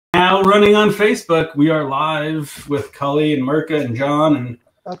now running on Facebook. We are live with Cully and Mirka and John and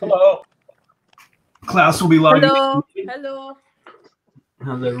hello. Klaus will be live. Hello. Hello.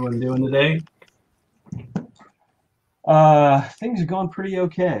 How's everyone doing today? Things are going pretty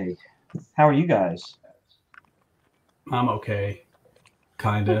okay. How are you guys? I'm okay.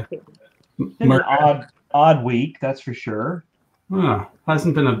 Kinda. It's been an odd week, that's for sure.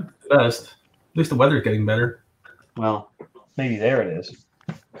 Hasn't been the best. At least the weather's getting better. Well, maybe there it is.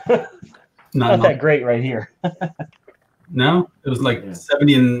 Not that great right here. No? It was like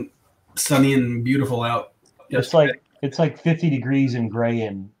 70 and sunny and beautiful out yesterday. It's like 50 degrees and gray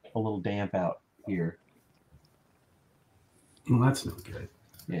and a little damp out here. Well, that's not good.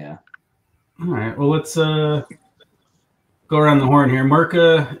 Yeah. All right. Well, let's go around the horn here.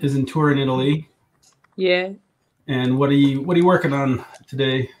 Mirka is in tour in Italy. Yeah. And what are you working on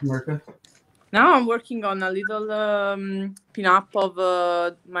today, Mirka? Now I'm working on a little pin-up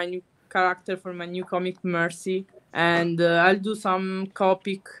of my new character for my new comic Mercy, and I'll do some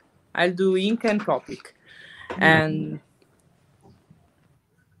Copic. I'll do ink and Copic, and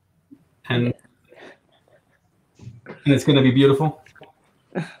it's going to be beautiful.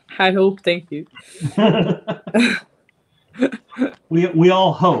 I hope. Thank you. we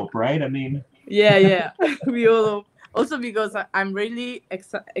all hope, right? I mean, yeah, we all hope. Also because I'm really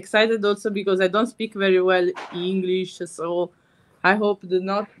excited. Also because I don't speak very well English, so I hope do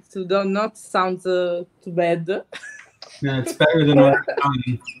not sound too bad. Yeah, it's better than our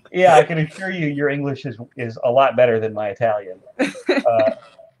Italian. Yeah, I can assure you, your English is a lot better than my Italian.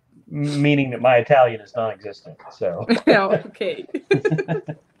 Meaning that my Italian is non-existent. So. Okay.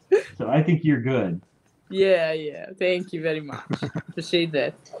 So I think you're good. Yeah. Thank you very much. Appreciate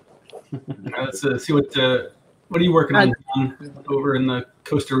that. Let's see what are you working on over in the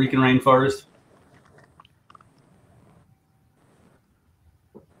Costa Rican rainforest?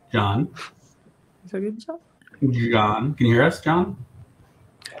 John? Is that good, John? John, can you hear us, John?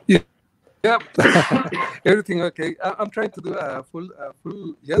 Yeah. Yep. Everything okay. I'm trying to do a full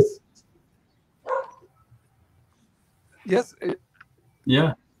yes. Yes.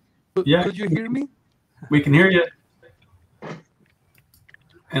 Yeah. Could you hear me? We can hear you.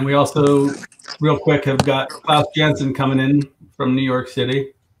 And we also, real quick, have got Klaus Janson coming in from New York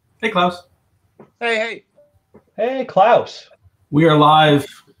City. Hey, Klaus. Hey. Hey, Klaus. We are live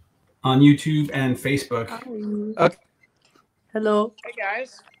on YouTube and Facebook. Okay. Hello. Hey,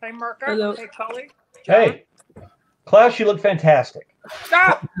 guys. Hey, Mirka. Hello. Hey, Cully. Hey. Klaus, you look fantastic.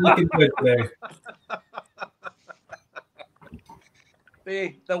 Stop! Looking good today.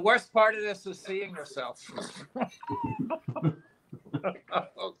 The worst part of this is seeing yourself.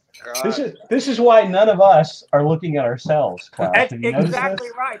 Oh, God. This is why none of us are looking at ourselves, Klaus. That's exactly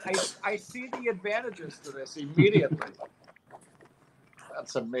right. I see the advantages to this immediately.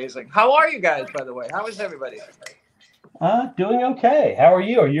 That's amazing. How are you guys, by the way? How is everybody? Doing okay. How are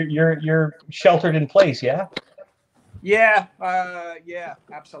you? You're sheltered in place, yeah? Yeah,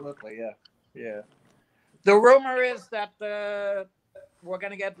 absolutely, yeah. The rumor is that we're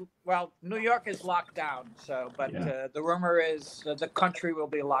going to get, New York is locked down, but the rumor is the country will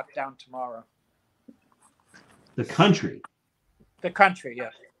be locked down tomorrow. The country? The country,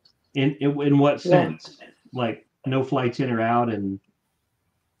 yeah. In what sense? Like no flights in or out and...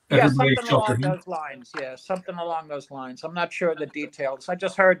 Yeah, something along those lines. Yeah, something along those lines. I'm not sure of the details. I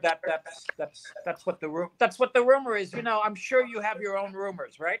just heard that's what the rumor is. You know, I'm sure you have your own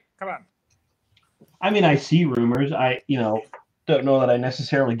rumors, right? Come on. I mean, I see rumors. I don't know that I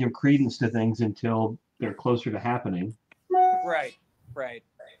necessarily give credence to things until they're closer to happening. Right.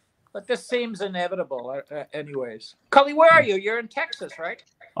 But this seems inevitable, anyways. Cully, where are you? You're in Texas, right?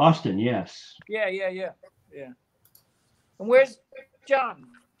 Austin, yes. Yeah. And where's John?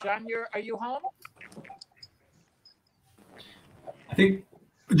 John, are you home? I think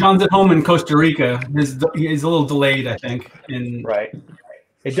John's at home in Costa Rica. He's a little delayed, I think. Right.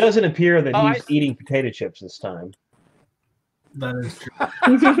 It doesn't appear that he's eating potato chips this time. That is true.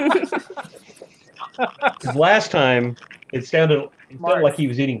 Because last time it sounded like he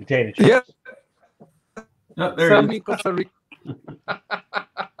was eating potato chips. Yeah. Oh, there he is. Costa Rica.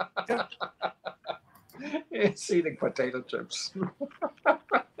 It's eating potato chips.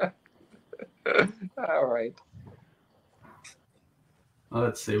 All right. Well,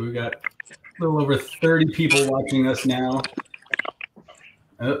 let's see. We've got a little over 30 people watching us now.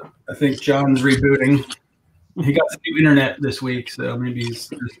 I think John's rebooting. He got some new internet this week, so maybe he's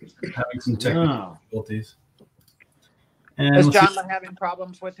having some technical difficulties. And has John been having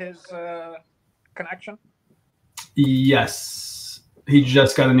problems with his connection? Yes. He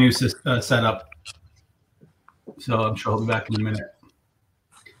just got a new setup. So I'm sure he'll be back in a minute.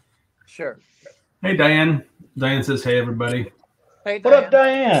 Sure. Hey, Diane. Diane says, hey, everybody. Hey, What up,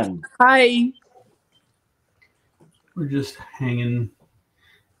 Diane? Hi. We're just hanging.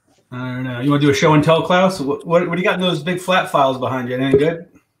 I don't know. You want to do a show and tell, Klaus? What do you got in those big flat files behind you? Anything good?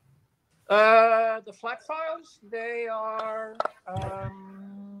 The flat files, they are,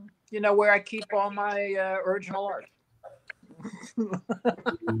 where I keep all my original art.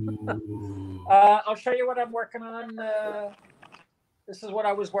 I'll show you what I'm working on. This is what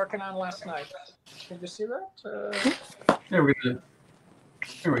I was working on last night. Can you see that? There we go.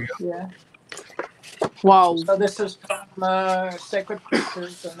 There we go. Yeah. Wow. So this is from Sacred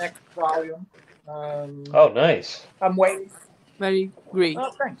Creatures, the next volume. Oh, nice. I'm waiting. Very great.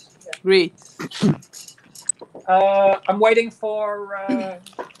 Oh, thanks. Yeah. Great. I'm waiting for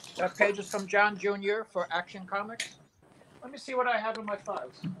pages from John Jr. for Action Comics. Let me see what I have in my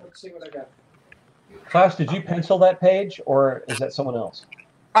files. Let's see what I got. Klaus, did you pencil that page, or is that someone else?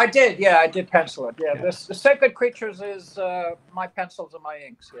 I did. Yeah, I did pencil it. Yeah, Yeah. the Sacred Creatures is my pencils and my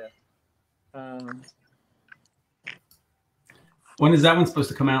inks. Yeah. When is that one supposed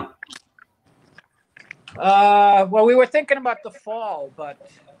to come out? Well, we were thinking about the fall, but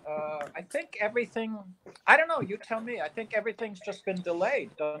I think everything. I don't know. You tell me. I think everything's just been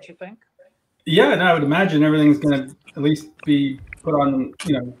delayed. Don't you think? Yeah, and I would imagine everything's going to at least be put on,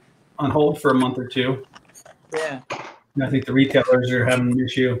 on hold for a month or two. Yeah. And I think the retailers are having an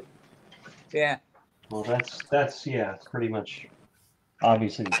issue. Yeah. Well, that's yeah, it's pretty much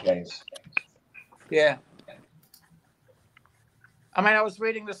obviously the case. Yeah. I mean, I was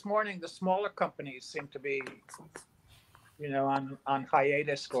reading this morning, the smaller companies seem to be, on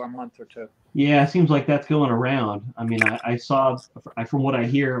hiatus for a month or two. Yeah, it seems like that's going around. I mean, I saw, from what I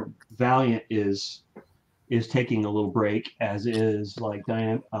hear, Valiant is taking a little break, as is like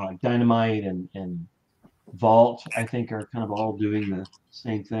Dynamite and Vault, I think, are kind of all doing the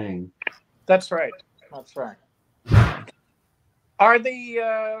same thing. That's right. That's right. Are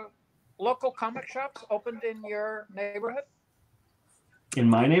the local comic shops opened in your neighborhood? In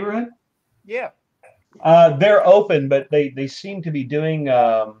my neighborhood? Yeah. They're open, but they seem to be doing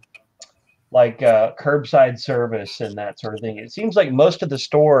curbside service and that sort of thing. It seems like most of the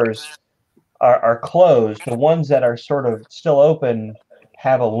stores are closed. The ones that are sort of still open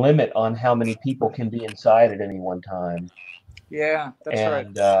have a limit on how many people can be inside at any one time. Yeah, that's right.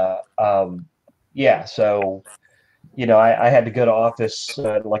 Yeah, so I had to go to office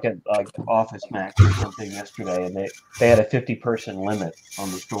like Office Max or something yesterday, and they had a 50-person limit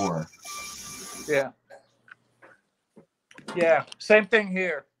on the store. Yeah. Yeah, same thing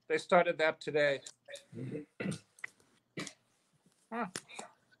here. They started that today. Huh.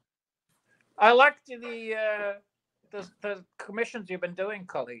 I like the commissions you've been doing,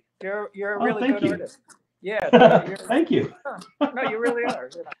 Cully. You're a really good artist. Yeah. Thank you. No, you really are.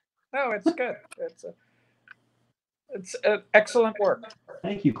 No, it's good. It's excellent work.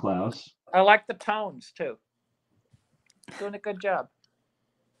 Thank you, Klaus. I like the tones too. Doing a good job.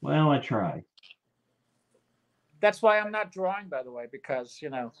 Well, I try. That's why I'm not drawing, by the way, because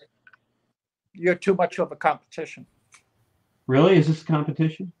you're too much of a competition. Really? Is this a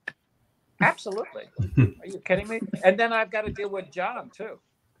competition? Absolutely. Are you kidding me? And then I've got to deal with John too.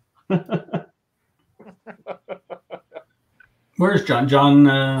 Where's John? John,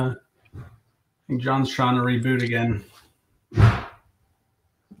 I think John's trying to reboot again.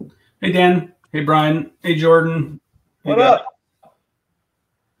 Hey, Dan. Hey, Brian. Hey, Jordan. What up?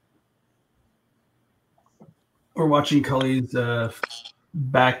 We're watching Cully's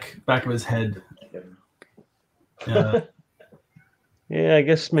back of his head. Yeah, I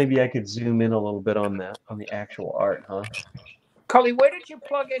guess maybe I could zoom in a little bit on that, on the actual art, huh? Cully, where did you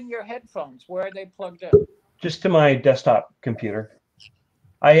plug in your headphones? Where are they plugged in? Just to my desktop computer.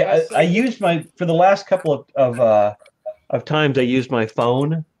 I used for the last couple of times I used my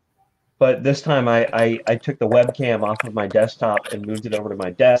phone, but this time I took the webcam off of my desktop and moved it over to my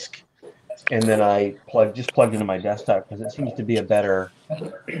desk, and then I plugged into my desktop because it seems to be a better,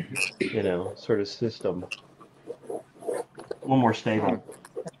 sort of system. A little more stable.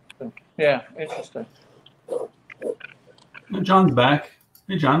 Yeah, interesting. John's back.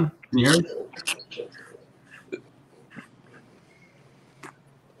 Hey, John. Can you hear us?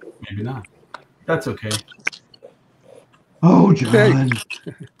 Maybe not. That's okay. Oh, John.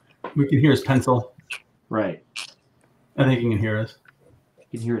 We can hear his pencil. Right. I think he can hear us.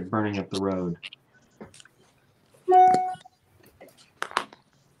 You can hear it burning up the road.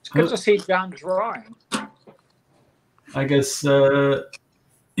 It's good to see John drawing. I guess you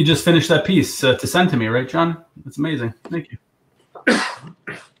just finished that piece to send to me, right, John? That's amazing. Thank you.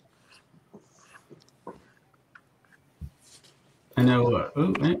 I know.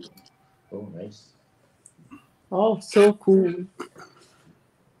 Oh, nice. Oh, so cool.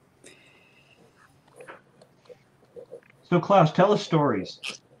 So, Klaus, tell us stories.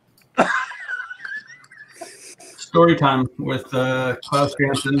 Story time with Klaus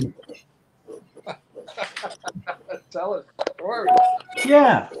Janson. Tell us a story.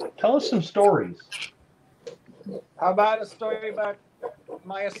 Yeah, tell us some stories. How about a story about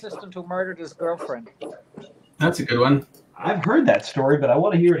my assistant who murdered his girlfriend? That's a good one. I've heard that story, but I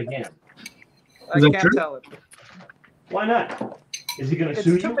want to hear it again. I Is that can't true? tell it. Why not? Is he going to It's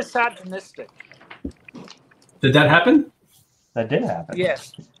sue too you? misogynistic. Did that happen? That did happen.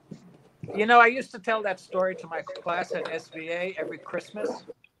 Yes. You know, I used to tell that story to my class at SVA every Christmas.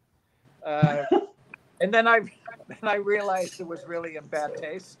 And then I realized it was really in bad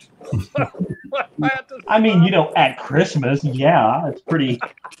taste. I mean, you know, at Christmas, yeah, it's pretty.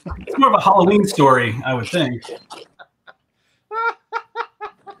 It's more of a Halloween story, I would think.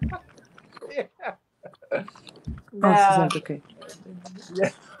 Yeah. Oh, Nah. she's okay.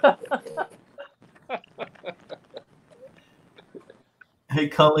 Yeah. Hey,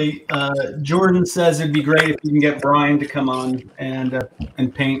 Cully, Jordan says it'd be great if you can get Brian to come on and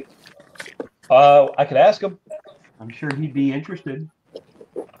paint. I could ask him. I'm sure he'd be interested.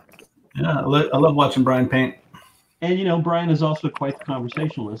 Yeah, I love watching Brian paint. And you know, Brian is also quite the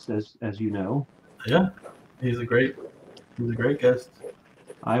conversationalist, as you know. Yeah, he's a great guest.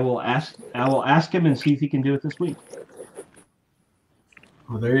 I will ask him and see if he can do it this week.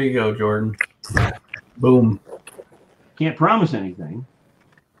 Well, there you go, Jordan. Boom. Can't promise anything.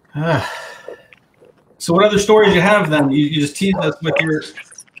 So, what other stories you have then? You just teased us with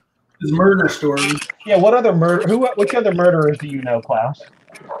his murder story. Yeah. What other murder? Which other murderers do you know, Klaus?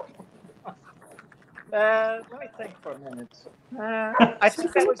 Let me think for a minute. I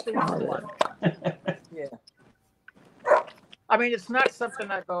think that was the only one. Yeah. I mean, it's not something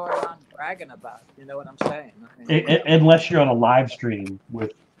I go around bragging about. You know what I'm saying? I mean, Unless you're on a live stream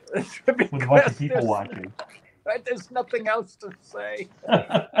with a bunch of people there's- watching. There's nothing else to say.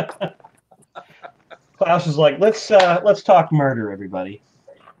 Klaus is like, let's talk murder, everybody.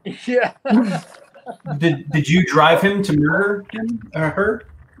 Yeah. Did you drive him to murder him or her?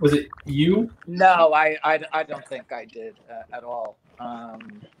 Was it you? No, I don't think I did at all.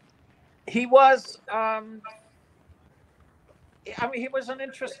 He was. I mean, he was an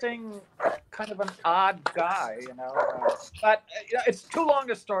interesting, kind of an odd guy, you know. But it's too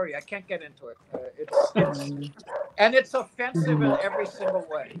long a story. I can't get into it. It's offensive in every single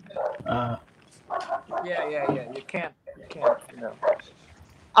way. Yeah. You can't. You know.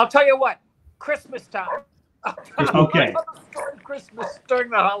 I'll tell you what. Christmas time. Okay. Christmas during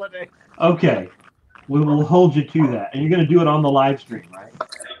the holiday. Okay. We will hold you to that, and you're going to do it on the live stream, right?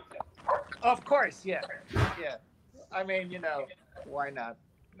 Of course, yeah. I mean, you know, why not?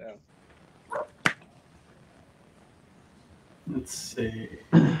 No. Let's see.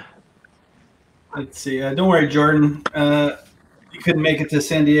 Don't worry, Jordan. You couldn't make it to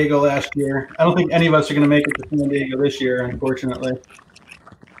San Diego last year. I don't think any of us are going to make it to San Diego this year, unfortunately.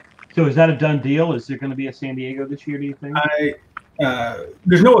 So is that a done deal? Is there going to be a San Diego this year, do you think?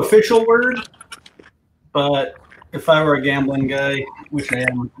 There's no official word, but if I were a gambling guy, which I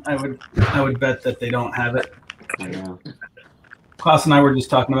am, I would bet that they don't have it. Yeah. Klaus and I were just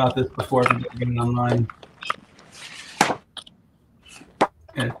talking about this before we getting online.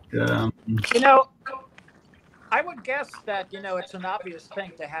 You know, I would guess that, you know, it's an obvious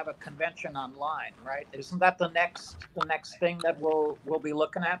thing to have a convention online, right? Isn't that the next thing that we'll be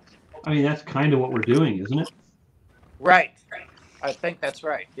looking at? I mean, that's kind of what we're doing, isn't it? Right. I think that's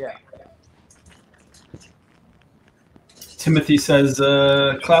right. Yeah. Timothy says,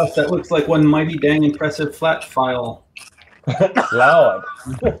 Klaus, that looks like one mighty dang impressive flat file. Loud.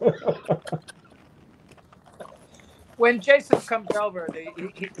 When Jason comes over,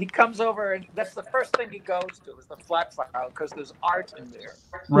 he comes over, and that's the first thing he goes to is the flat file because there's art in there.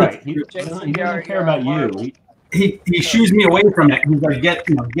 Right. He Jason, doesn't care about you. He shoos me away from it. He's like, get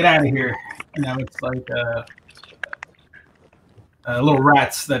out of here. You know, it's like little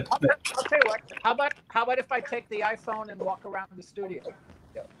rats that. I'll tell you what. How about if I take the iPhone and walk around the studio?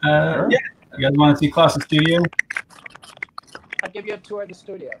 Yeah. You guys want to see Klaus's studio? I'll give you a tour of the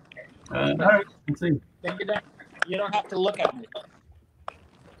studio. All right. Let's see. You don't have to look at me.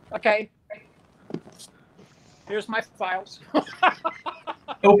 Okay. Here's my files.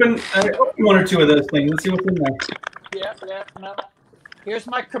 Open one or two of those things. Let's see what's in there. Yeah. No. Here's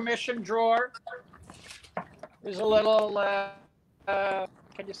my commission drawer. There's a little. Can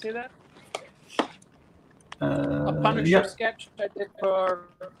you see that? A Punisher sketch I did for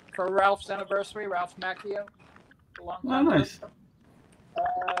Ralph's anniversary. Ralph Macchio. Oh, nice.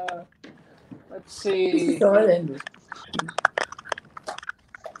 Let's see. Go ahead, Andrew.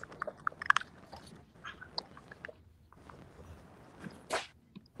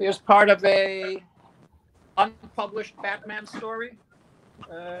 Here's part of a unpublished Batman story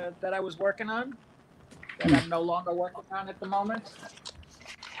that I was working on, that I'm no longer working on at the moment.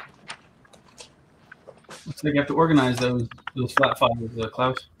 Looks like you have to organize those flat files,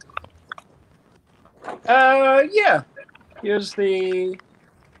 Klaus. Yeah.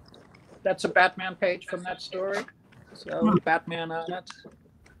 That's a Batman page from that story. So Batman on it.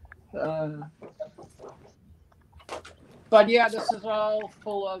 But yeah, this is all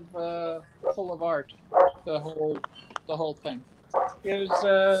full of art. The whole thing. Here's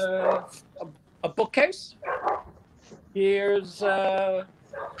a bookcase. Here's a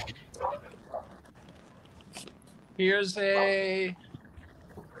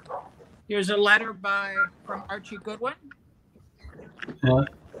letter from Archie Goodwin. Yeah.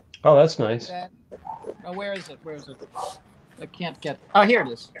 Oh, that's nice. Where is it? I can't get. Oh, here it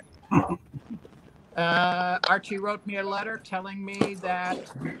is. Archie wrote me a letter telling me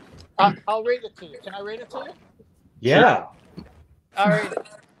that. I'll read it to you. Can I read it to you? Yeah. I'll read it.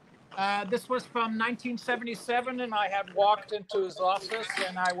 This was from 1977, and I had walked into his office,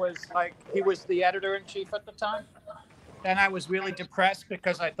 and I was like, he was the editor-in-chief at the time. And I was really depressed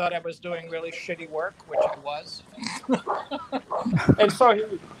because I thought I was doing really shitty work, which I was. And so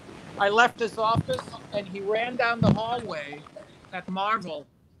I left his office, and he ran down the hallway at Marvel,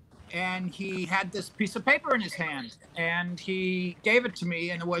 and he had this piece of paper in his hand, and he gave it to me,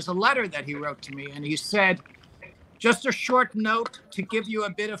 and it was a letter that he wrote to me, and he said, "Just a short note to give you a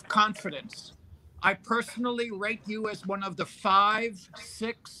bit of confidence. I personally rate you as one of the 5,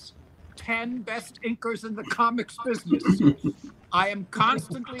 6, 10 best inkers in the comics business. I am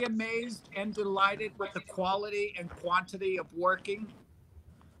constantly amazed and delighted with the quality and quantity of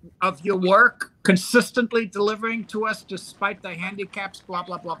your work, consistently delivering to us despite the handicaps, blah,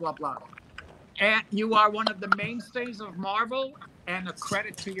 blah, blah, blah, blah. And you are one of the mainstays of Marvel, and a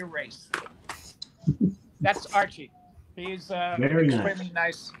credit to your race." That's Archie. He's Very extremely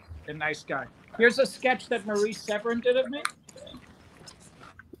nice, a nice guy. Here's a sketch that Marie Severin did of me.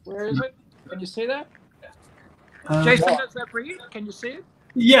 Where is it? Can you see that? Jason does that for you. Can you see it?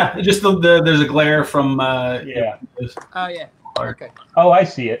 Yeah, just there's a glare from. Yeah. Oh, yeah. Okay. Oh, I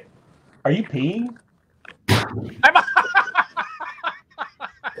see it. Are you peeing? Am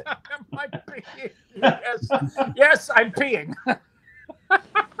I peeing? Yes, I'm peeing.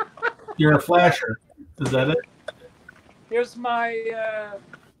 You're a flasher. Is that it? Here's my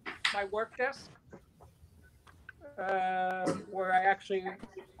work desk, where I actually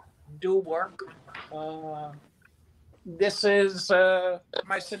do work. This is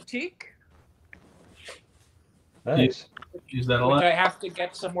my Cintiq. Nice. Use that a Which lot. I have to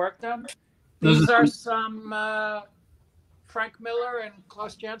get some work done. These are some Frank Miller and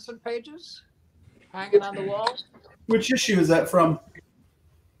Klaus Janson pages hanging on the wall. Which issue is that from?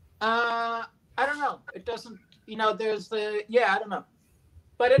 I don't know. It doesn't, there's I don't know.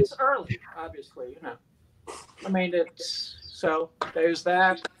 But it's early, obviously, I mean, there's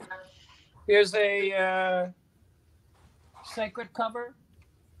that. Here's a sacred cover.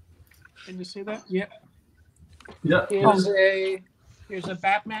 Can you see that? Yeah. Yeah. Here's a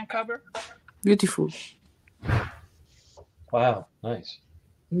Batman cover. Beautiful. Wow, nice.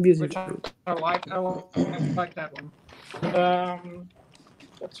 Which I like. I like that one.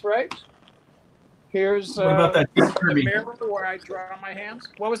 That's right. Here's What about that Jack the Kirby? mirror where I draw my hands.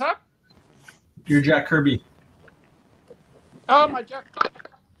 What was that? Your Jack Kirby. Oh, my Jack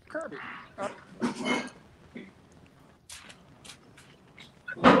Kirby.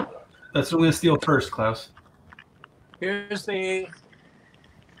 That's what I'm going to steal first, Klaus. Here's the.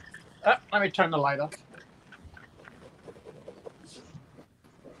 Let me turn the light off.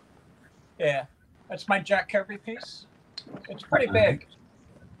 Yeah, that's my Jack Kirby piece. It's pretty big.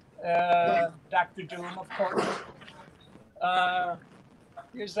 Dr. Doom, of course.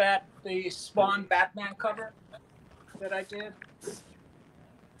 Here's the Spawn Batman cover that I did.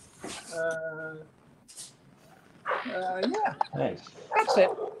 Yeah, Nice. that's it.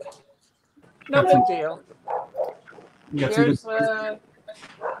 No big deal. You got some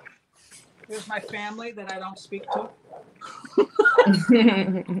Here's my family that I don't speak to.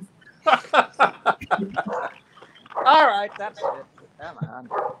 All right, that's it. Come on.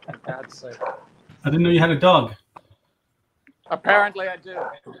 For God's sake. I didn't know you had a dog. Apparently I do.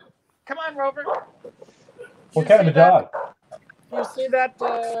 Come on, Rover. What kind of a dog? You see that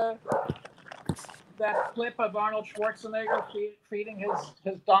that clip of Arnold Schwarzenegger feeding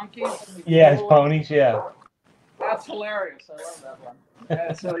his donkeys? Yeah, his ponies, yeah. That's hilarious. I love that one.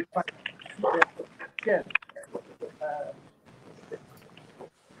 That's really funny. Good.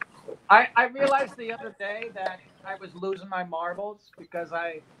 I realized the other day that I was losing my marbles because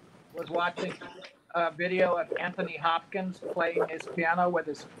I was watching a video of Anthony Hopkins playing his piano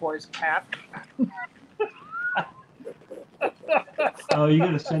for his cat. Oh, you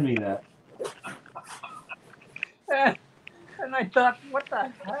got to send me that. And I thought, what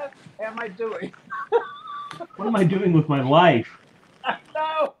the heck am I doing? What am I doing with my life?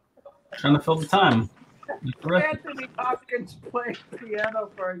 No, Trying to fill the time. Anthony Hopkins playing piano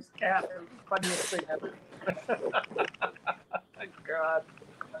for his cat. It was the funniest thing ever. God,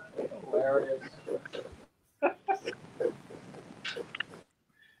 hilarious.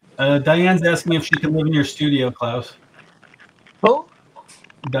 Diane's asking if she can live in your studio, Klaus. Who?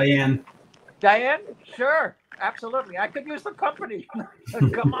 Diane. Diane? Sure, absolutely. I could use the company.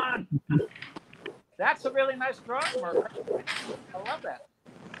 Come on. That's a really nice drawing, Mirka. I love that.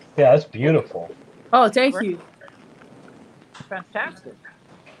 Yeah, that's beautiful. Oh, thank you. Fantastic.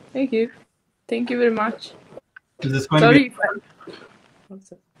 Thank you. Thank you very much. Is this going Sorry. to be?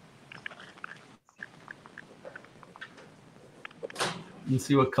 Let's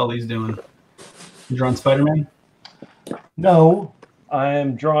see what Cully's doing. You drawing Spider-Man? No,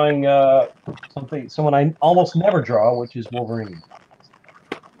 I'm drawing someone I almost never draw, which is Wolverine.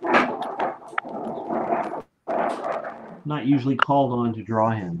 Not usually called on to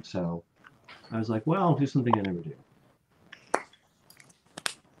draw him, so I was like, well, I'll do something I never do.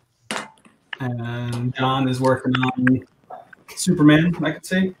 And John is working on Superman, I could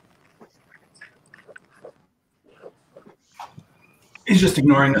see. He's just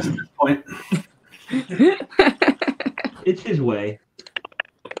ignoring us at this point. It's his way.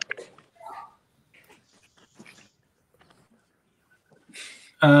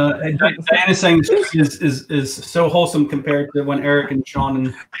 Diane is saying this is so wholesome compared to when Eric and Sean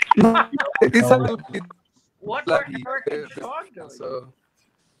and It's a little bit What were bloody, Eric and Sean doing? so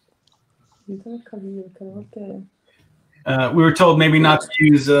we were told maybe not to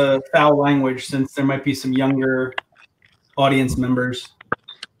use foul language since there might be some younger audience members.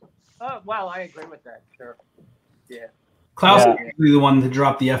 Oh, well, I agree with that. Sure. Yeah. Klaus Yeah. is usually the one to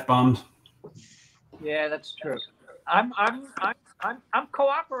drop the F-bombs. Yeah, that's true. I'm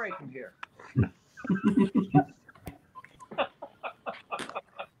cooperating here.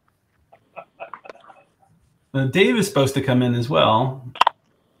 Dave is supposed to come in as well,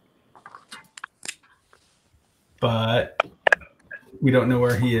 but we don't know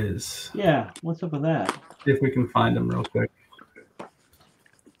where he is. Yeah, what's up with that? See if we can find him real quick.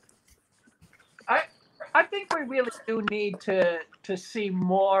 I think we really do need to see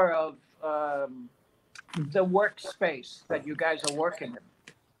more of the workspace that you guys are working in.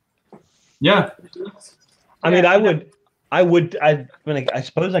 Yeah. I mean, I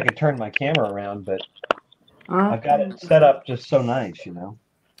suppose I could turn my camera around, but I've got it set up just so nice, you know.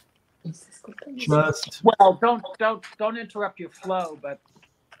 Just Well, don't interrupt your flow, but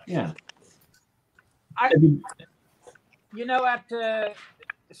Yeah. you know,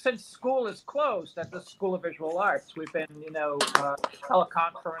 since school is closed at the School of Visual Arts, we've been,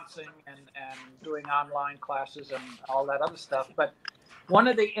 teleconferencing and doing online classes and all that other stuff. But one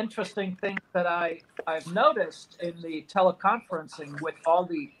of the interesting things that I've noticed in the teleconferencing with all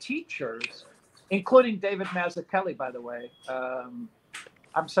the teachers, including David Mazzucchelli, by the way, I'm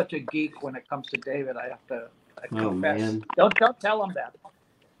such a geek when it comes to David. I have to confess. Man. Don't tell him that.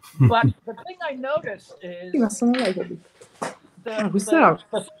 But the thing I noticed is the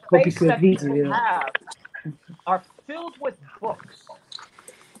space that people have are filled with books.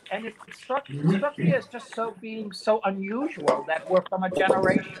 And it struck me as just being so unusual that we're from a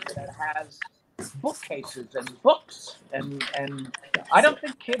generation that has bookcases and books. And I don't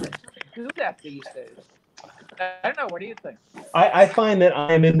think kids do that these days. I don't know. What do you think? I find that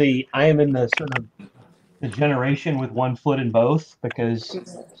I am in the sort of the generation with one foot in both, because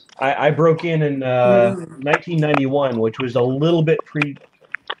I broke in 1991, which was a little bit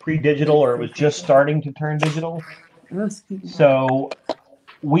pre-digital, or it was just starting to turn digital. So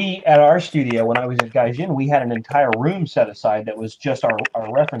we, at our studio, when I was at Gaijin, we had an entire room set aside that was just our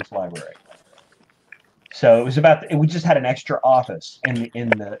reference library. So it was we just had an extra office in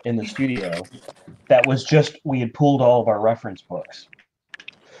the studio that was just, we had pulled all of our reference books.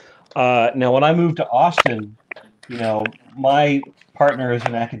 Now, when I moved to Austin, my partner is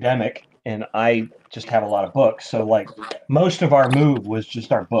an academic, and I just have a lot of books. So, like, most of our move was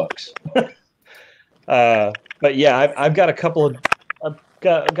just our books. But yeah, I've got a couple of, I've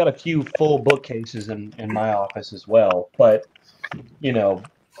got a few full bookcases in my office as well. But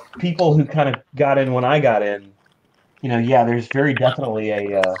people who kind of got in when I got in, yeah, there's very definitely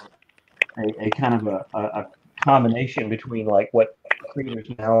a kind of a combination between like what creators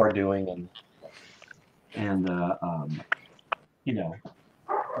now are doing and you know,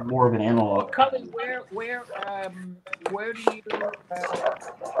 more of an analog. Cully, where do you?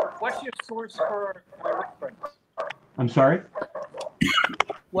 What's your source for reference? I'm sorry.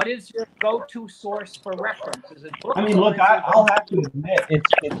 What is your go-to source for reference? Is it books? I mean, look, I'll have to admit,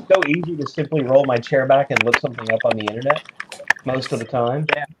 it's so easy to simply roll my chair back and look something up on the internet most of the time.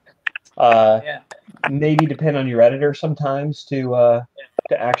 Yeah. Maybe depend on your editor sometimes to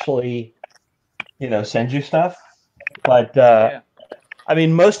actually, you know, send you stuff. But I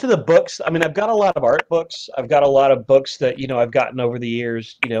mean, most of the books. I mean, I've got a lot of art books. I've got a lot of books that I've gotten over the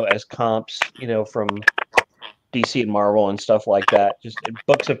years, as comps, from DC and Marvel and stuff like that. Just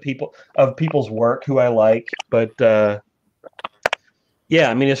books of people's work who I like. But yeah,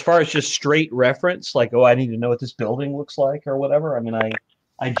 I mean, as far as just straight reference, like, oh, I need to know what this building looks like or whatever. I mean,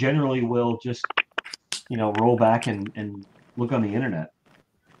 I generally will just roll back and look on the internet.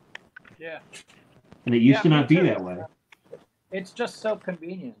 Yeah. And it used to not be that way. It's just so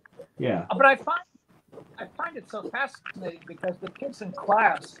convenient. Yeah. But I find it so fascinating because the kids in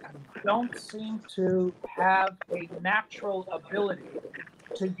class don't seem to have a natural ability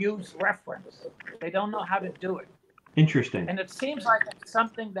to use reference. They don't know how to do it. Interesting. And it seems like it's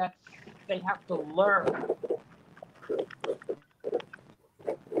something that they have to learn.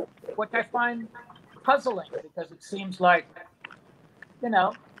 Which I find puzzling because it seems like,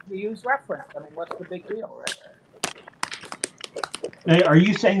 you use reference. I mean, what's the big deal, right? Now, are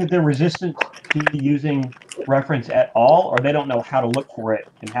you saying that they're resistant to using reference at all, or they don't know how to look for it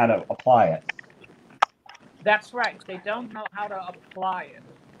and how to apply it? That's right. They don't know how to apply it.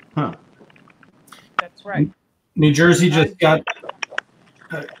 Huh. That's right. New Jersey just got.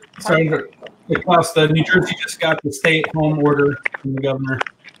 Klaus, New Jersey just got the stay-at-home order from the governor.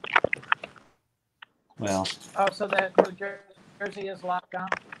 Well. Oh, so that New Jersey is locked down?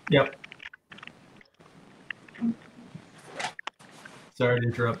 Yep. Sorry to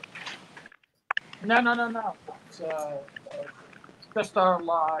interrupt. No. It's just our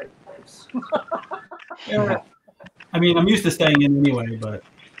lives. Yeah. I mean, I'm used to staying in anyway, but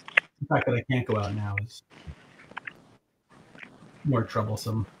the fact that I can't go out now is more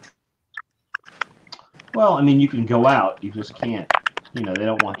troublesome. Well, I mean, you can go out, you just can't. They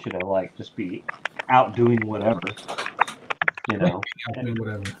don't want you to just be out doing whatever. Doing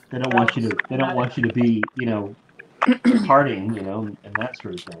whatever. They don't want you to. They don't want you to be, partying, and that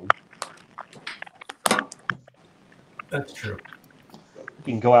sort of thing. That's true. You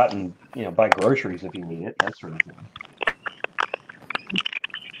can go out and buy groceries if you need it, that sort of thing.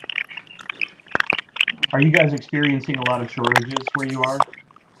 Are you guys experiencing a lot of shortages where you are?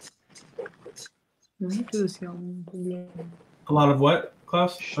 A lot of what,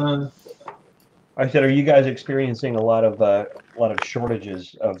 Klaus? I said, are you guys experiencing a lot of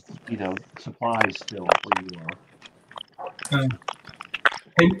shortages of supplies still where you are?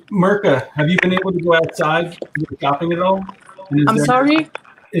 Hey, Mirka, have you been able to go outside shopping at all? I'm sorry?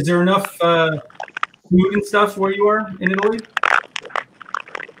 Is there enough food and stuff where you are in Italy?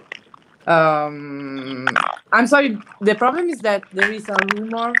 I'm sorry. The problem is that there is a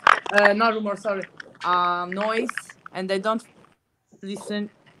noise, and I don't listen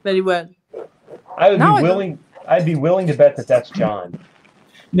very well. I'd be willing to bet that that's John.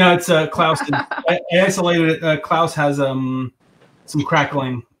 No, it's Klaus. I isolated it. Klaus has some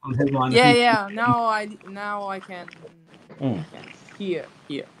crackling on his line. Yeah. Now I can hear.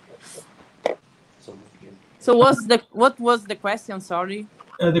 So what was the question? Sorry.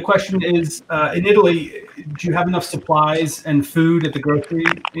 The question is, in Italy, do you have enough supplies and food at the grocery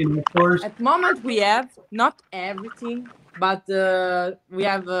stores? At the moment, we have not everything, but we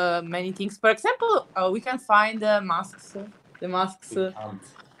have many things. For example, we can find masks. The masks.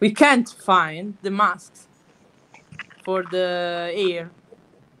 We can't find the masks for the air.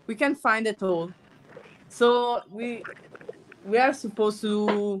 We can't find at all. So we are supposed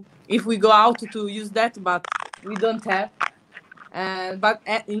to, if we go out, to use that, but we don't have.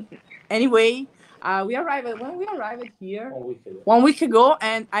 Anyway, when we arrived here 1 week ago,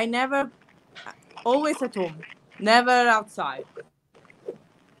 and I never, always at home, never outside.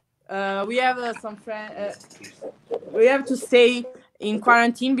 We have some friends. We have to stay in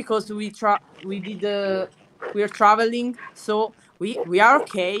quarantine because we are traveling, so we are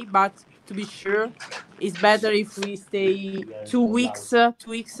okay. But to be sure, it's better if we stay 2 weeks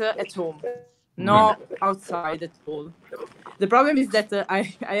at home, not outside at all. The problem is that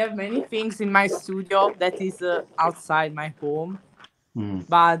I have many things in my studio that is outside my home,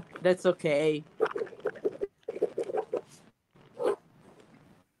 but that's okay.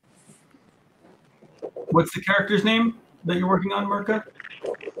 What's the character's name that you're working on, Mirka?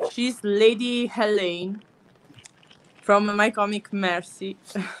 She's Lady Helene from my comic Mercy.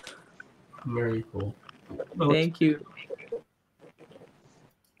 Very cool. Well, Thank you.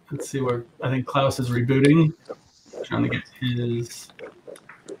 let's see where I think Klaus is rebooting. Trying to get his.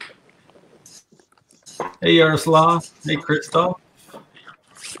 Hey Yaroslav. Hey Christoph.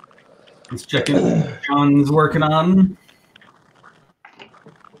 Let's check in what John's working on.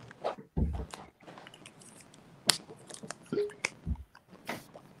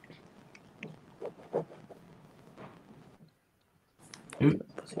 Ooh.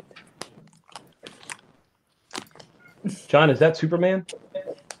 John, is that Superman?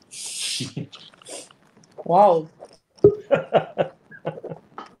 Wow.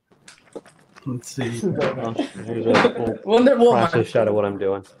 Let's see. Here's a Wonder Woman. process shot of what I'm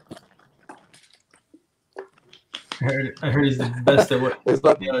doing. I heard he's the best at what he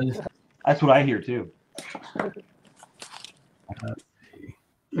does. That's what I hear too.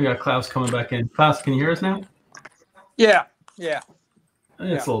 We got Klaus coming back in. Klaus, can you hear us now? Yeah.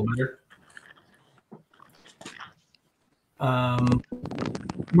 It's a little better.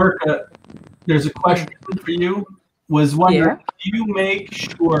 Mirka, there's a question for you. Was wondering, do you make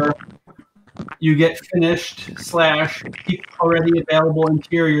sure you get finished / keep already available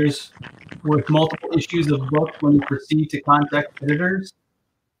interiors with multiple issues of book when you proceed to contact editors?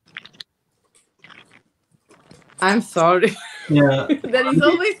 I'm sorry. Yeah. There is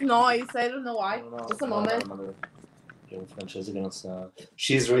always noise. I don't know why. Just a moment.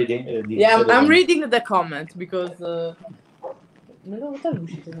 She's reading. Yeah, I'm reading the comment because.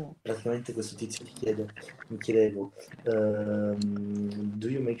 Praticamente questo tizio mi chiedevo, do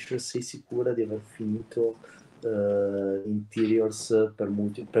you make sure, sei sicura di aver finito interiors per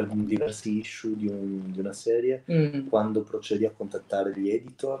diversi issue di una serie quando procedi a contattare gli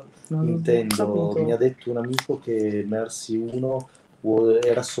editor? Intendo, mi ha detto un amico che Mercy 1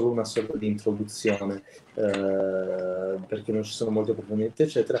 era solo una sorta di introduzione perché non ci sono molti approfondimenti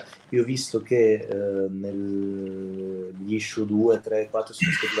eccetera. Io ho visto che negli issue 2, 3, 4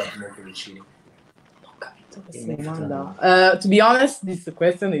 sono stati molto vicini. Ho capito questa domanda. To be honest, this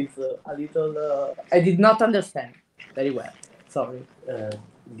question is a little I did not understand very well. Sorry.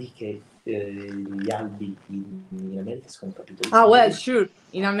 Di che gli albi in America sono capitoli. Well, sure.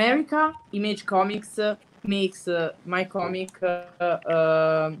 In America, Image Comics makes my comic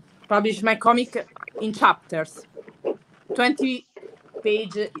publish my comic in chapters, 20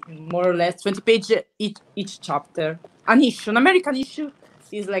 page more or less, 20 page each chapter. An American issue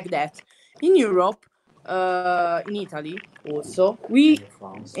is like that. In Europe, in Italy also,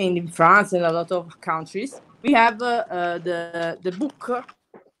 and in France and a lot of countries, we have the book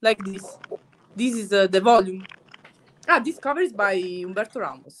like this. This is the volume. This cover is by Umberto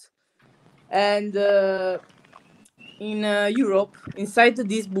Ramos. And in Europe, inside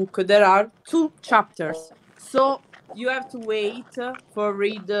this book, there are 2 chapters. So you have to wait for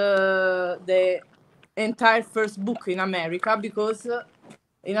read the entire first book in America because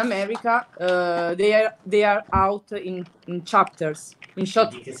in America they are out in chapters, in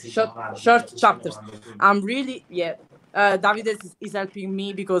short chapters. I'm really David is helping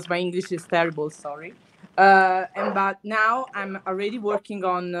me because my English is terrible. Sorry. But now I'm already working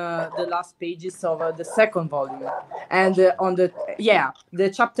on the last pages of the second volume and on the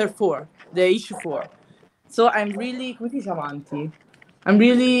chapter 4, the issue 4. So I'm really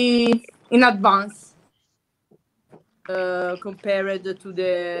in advance compared to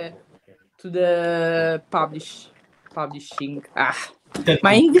the publishing.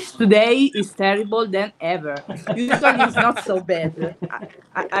 My English today is terrible than ever. Usually it's not so bad,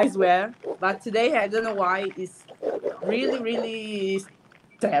 I swear. But today, I don't know why, it's really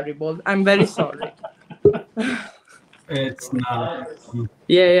terrible. I'm very sorry. It's not.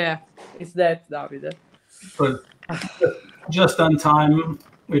 Yeah. It's that, David. But just on time,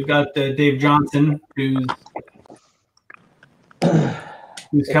 we've got Dave Johnson, who's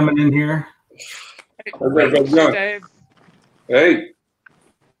coming in here. Dave. Hey.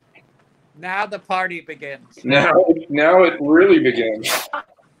 Now the party begins. Now it really begins.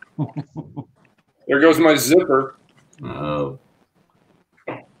 There goes my zipper. Oh.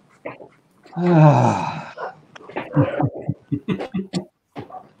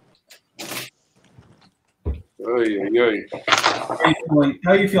 Oy.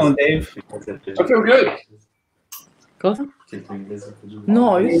 How are you feeling, Dave? I feel good. Cosa?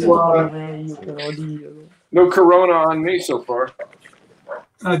 No, No corona on me so far.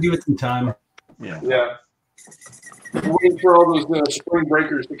 I'll give it some time. Yeah. I'm waiting for all those spring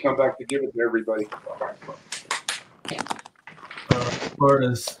breakers to come back to give it to everybody.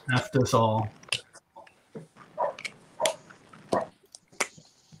 Florida's after us all.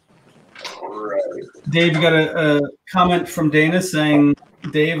 right. Dave, you got a comment from Dana saying,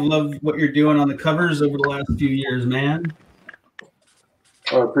 Dave, love what you're doing on the covers over the last few years, man.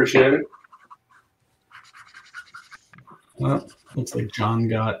 I appreciate it. Well, looks like John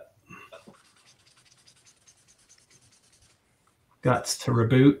got to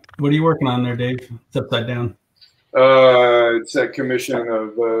reboot. What are you working on there, Dave? It's upside down. It's that commission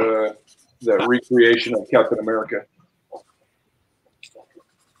of the recreation of Captain America.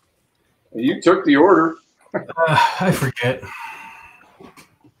 You took the order. I forget.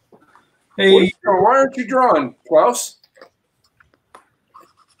 Hey, why aren't you drawing, Klaus?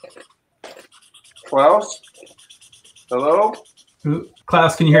 Klaus? Hello?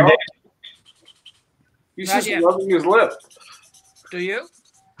 Klaus, can you hear Dave? He's Not just yet. rubbing his lip. Do you?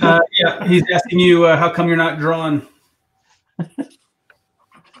 Yeah, he's asking you how come you're not drawing.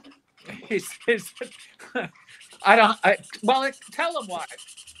 He's well, tell him why.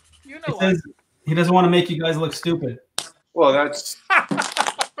 You know He why. says he doesn't want to make you guys look stupid. Well, that's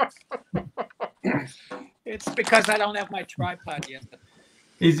It's because I don't have my tripod yet.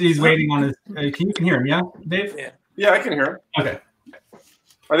 He's waiting on his. Can you hear him? Yeah, Dave. yeah. I can hear him. Okay.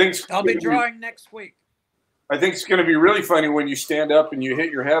 I think I'll be drawing next week. I think it's going to be really funny when you stand up and you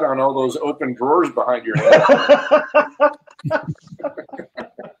hit your head on all those open drawers behind your head.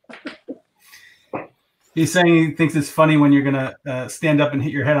 He's saying he thinks it's funny when you're gonna stand up and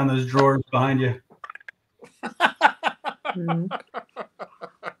hit your head on those drawers behind you.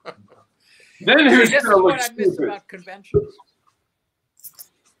 Then who's This is going to what look I miss stupid? about conventions.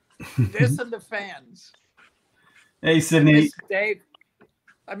 This and the fans. Hey, I Sydney. miss Dave.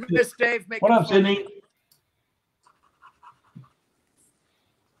 I miss Dave making What up, fun of Sydney?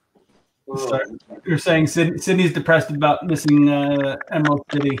 You're saying Sydney's depressed about missing Emerald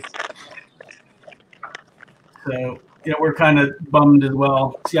City. So yeah, we're kind of bummed as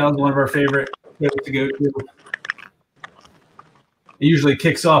well. Seattle's one of our favorite places to go to. It usually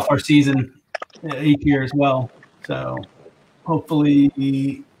kicks off our season each year as well. So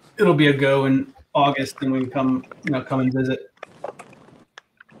hopefully it'll be a go in August, and we can come and visit.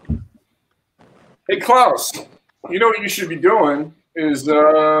 Hey, Klaus, you know what you should be doing is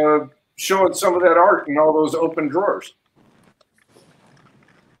showing some of that art in all those open drawers.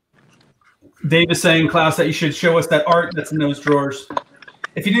 Dave is saying, Klaus, that you should show us that art that's in those drawers.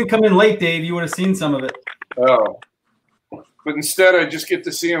 If you didn't come in late, Dave, you would have seen some of it. Oh. But instead, I just get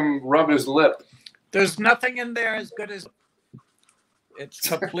to see him rub his lip. There's nothing in there as good as it's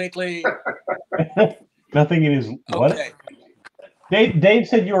completely Nothing in his what? okay. Dave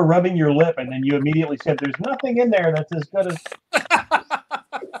said you were rubbing your lip, and then you immediately said, "There's nothing in there that's as good as."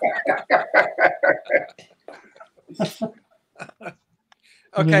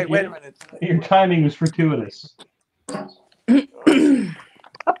 Okay, wait a minute. Your timing was fortuitous.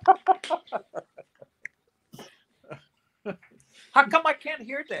 How come I can't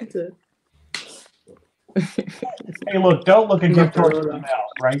hear Dave? Hey, look! Don't look a gift horse in the mouth,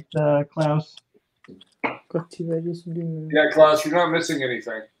 right, Klaus? Yeah, Klaus, you're not missing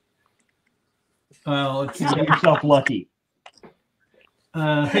anything. Well, it's Get yourself lucky.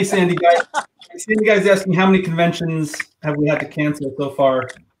 Hey, Sandy guys. Sandy guys asking how many conventions have we had to cancel so far?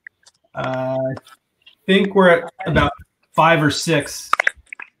 I think we're at about 5 or 6,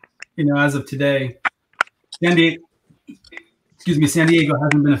 as of today. San Diego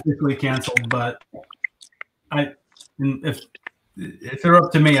hasn't been officially canceled, but if they're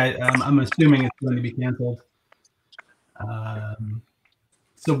up to me, I'm assuming it's going to be canceled. But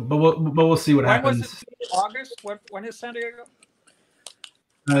we'll see what happens. Was it August? When is San Diego?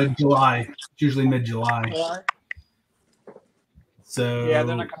 July. It's usually mid-July. July. So Yeah,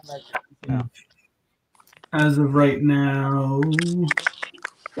 they're not going to make it. No. As of right now,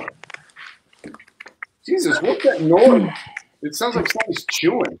 Jesus, what's that noise? It sounds like somebody's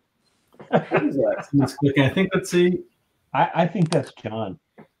chewing. What is that? it's clicking. I think, let's see. I think that's John.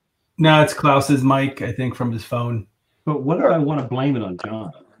 No, it's Klaus's mic, I think, from his phone. But what if I want to blame it on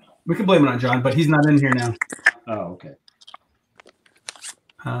John? We can blame it on John, but he's not in here now. Oh, okay.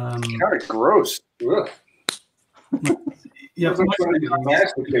 Kind of gross. Ugh. Yeah, Sounds like somebody's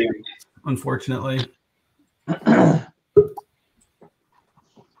masturbating. unfortunately.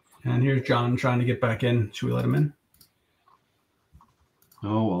 And here's John trying to get back in. Should we let him in?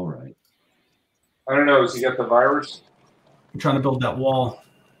 Oh, all right. I don't know. Has he got the virus? I'm trying to build that wall.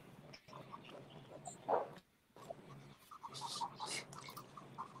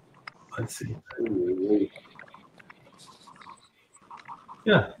 Let's see.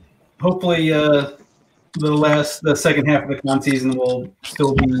 Yeah. Hopefully the second half of the con season will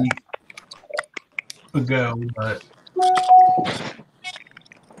still be a go, but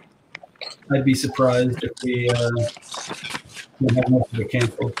I'd be surprised if we don't have most of it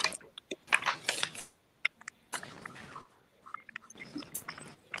canceled.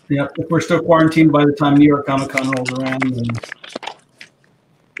 Yep, if we're still quarantined by the time New York Comic Con rolls around. Then...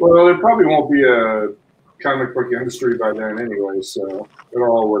 Well, there probably won't be a comic book industry by then anyway, so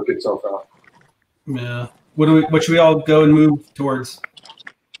it'll all work itself out. Yeah. What should we all go and move towards?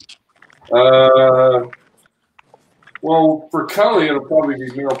 Well, for Cully, it'll probably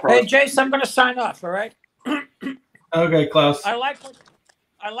be Mail Process. Hey, Jace, I'm going to sign off. All right. Okay, Klaus. I like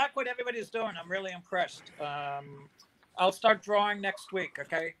what everybody's doing. I'm really impressed. I'll start drawing next week.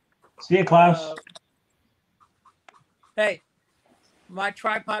 Okay. See you, Klaus. Hey, my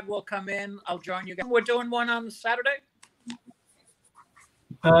tripod will come in. I'll join you guys. We're doing one on Saturday.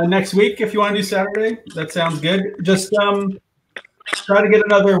 Next week, if you want to do Saturday, that sounds good. Just try to get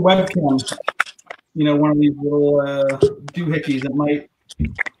another webcam. You know, one of these little doohickeys that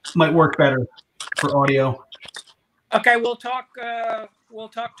might work better for audio. Okay, we'll talk. We'll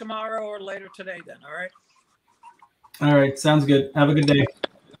talk tomorrow or later today. Then, all right. All right, sounds good. Have a good day.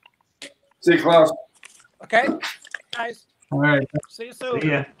 See you, Klaus. Okay, guys. All right. See you soon. See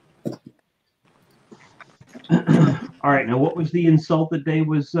ya. All right, now what was the insult that Dave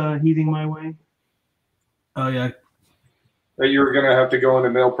was heaving my way? Oh yeah. That you were going to have to go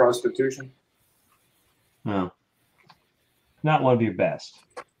into male prostitution? No. Not one of your best.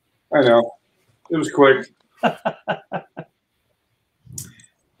 I know. It was quick. I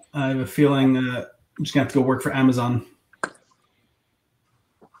have a feeling I'm just going to have to go work for Amazon.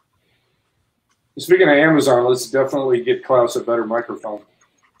 Speaking of Amazon, let's definitely get Klaus a better microphone.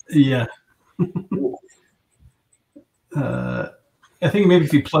 Yeah. I think maybe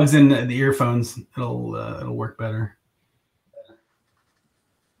if he plugs in the earphones, it'll work better.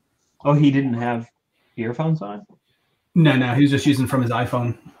 Oh, he didn't have earphones on? No, he was just using from his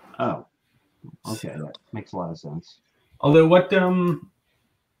iPhone. Oh, okay, that makes a lot of sense. Although, what webcam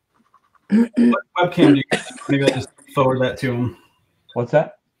do you guys use? Maybe I'll just forward that to him. What's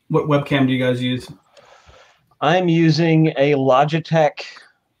that? What webcam do you guys use? I'm using a Logitech.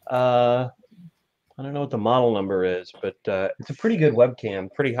 I don't know what the model number is, but it's a pretty good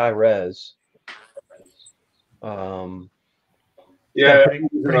webcam, pretty high res. Yeah, pretty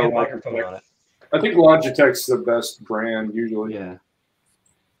good microphone on it. I think Logitech's the best brand usually. Yeah.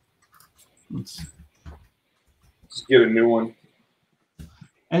 Just get a new one.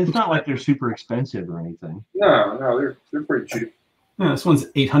 And it's not like they're super expensive or anything. No, they're pretty cheap. Yeah, this one's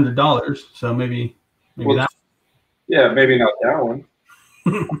 $800, so maybe that. Yeah, maybe not that one.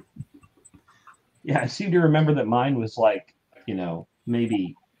 Yeah, I seem to remember that mine was like,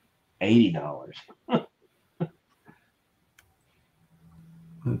 maybe $80.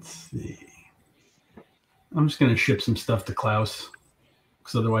 Let's see. I'm just going to ship some stuff to Klaus,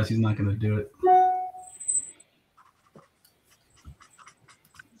 because otherwise he's not going to do it.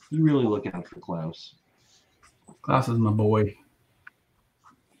 You really look out for Klaus. Klaus is my boy.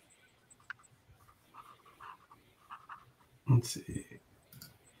 Let's see.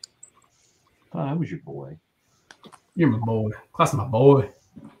 Oh, I was your boy. You're my boy. Klaus is my boy.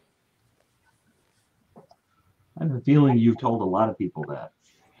 I have a feeling you've told a lot of people that.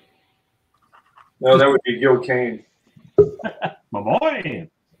 No, that would be Gil Kane. My boy.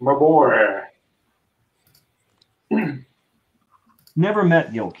 My boy. Never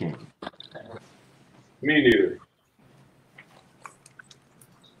met Gil King. Me neither.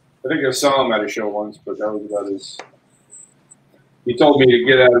 I think I saw him at a show once, but that was about his. He told me to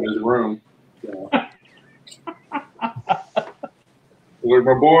get out of his room. Like,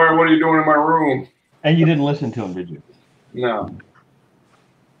 my boy, what are you doing in my room? And you didn't listen to him, did you? No.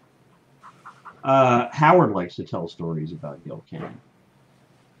 Howard likes to tell stories about Gil King.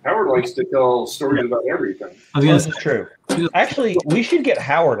 Howard likes to tell stories about everything. This is true. Actually, we should get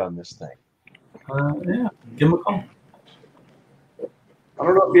Howard on this thing. Yeah, give him a call. I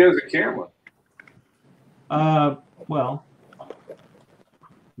don't know if he has a camera. Well, I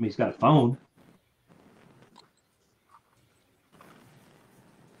mean, he's got a phone.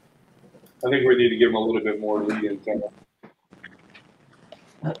 I think we need to give him a little bit more lead in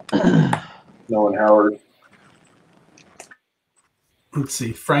knowing Howard. Let's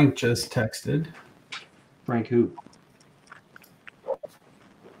see. Frank just texted. Frank who?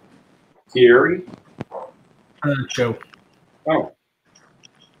 Thierry? Joe. Oh.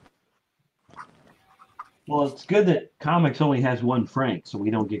 Well, it's good that comics only has one Frank, so we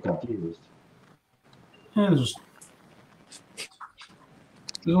don't get confused. Yeah, there's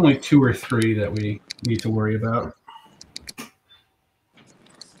only 2 or 3 that we need to worry about.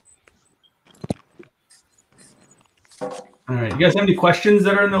 All right. You guys have any questions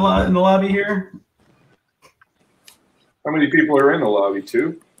that are in the lobby here? How many people are in the lobby?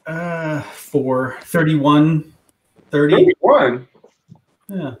 2? 4. 31. 30. 31?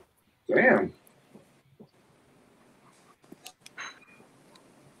 Yeah. Damn.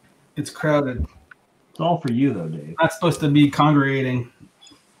 It's crowded. It's all for you, though, Dave. Not supposed to be congregating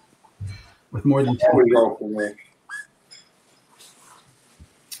with more than 10. Always all for me.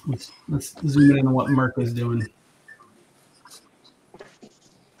 Let's zoom in on what Mirka's doing.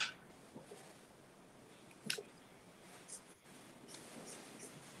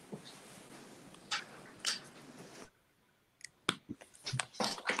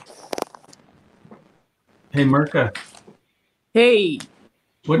 Hey, Mirka. Hey.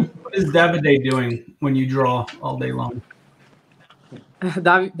 What is Davide doing when you draw all day long?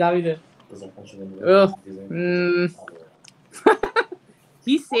 Davide.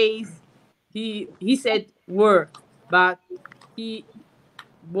 He says he said work, but he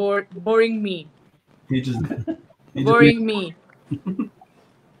boring me. He boring me.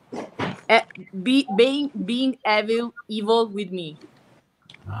 Being evil with me.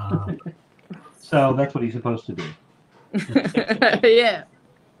 So that's what he's supposed to do. Yeah.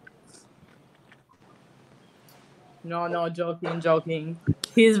 No, joking.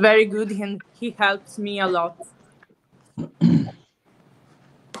 He's very good and he helps me a lot.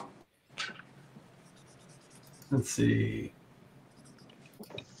 Let's see.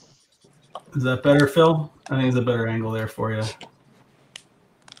 Is that better, Phil? I think it's a better angle there for you.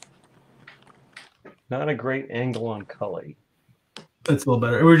 Not a great angle on Cully. That's a little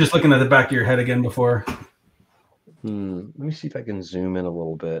better. We were just looking at the back of your head again before. Let me see if I can zoom in a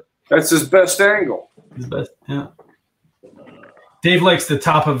little bit. That's his best angle. His best, yeah. Dave likes the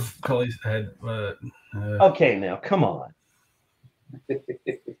top of Cully's head. But, okay, now, come on.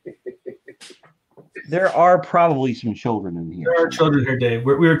 There are probably some children in here. There are children here, Dave.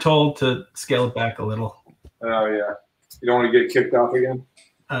 We were told to scale it back a little. Oh, yeah. You don't want to get kicked off again?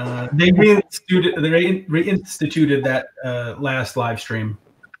 They reinstituted that last live stream.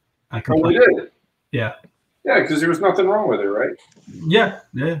 Oh, we did? Yeah. Yeah, because there was nothing wrong with it, right? Yeah.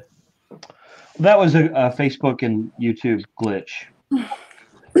 That was a Facebook and YouTube glitch.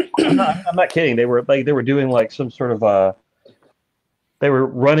 I'm not kidding. They were doing like some sort of they were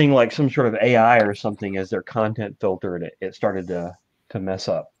running like some sort of AI or something as their content filter, and it started to mess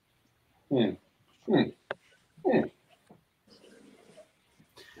up.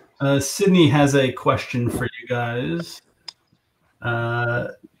 Sydney has a question for you guys.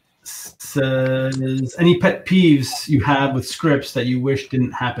 Says, any pet peeves you have with scripts that you wish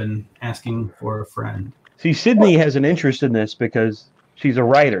didn't happen? Asking for a friend. See, Sydney has an interest in this because she's a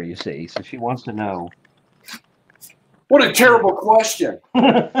writer, you see, so she wants to know. What a terrible question.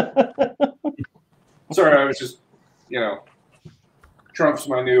 Sorry, I was just, Trump's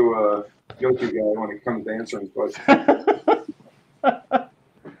my new go-to guy when it comes to answering questions.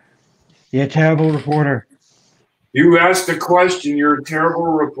 You're a terrible reporter. You asked a question. You're a terrible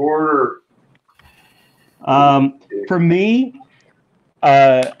reporter. For me,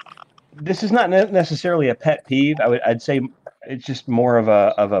 this is not necessarily a pet peeve. I'd say it's just more of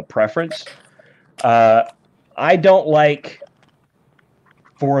a preference. I don't like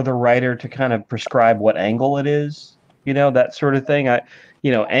for the writer to kind of prescribe what angle it is, that sort of thing.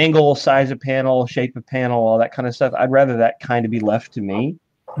 Angle, size of panel, shape of panel, all that kind of stuff. I'd rather that kind of be left to me.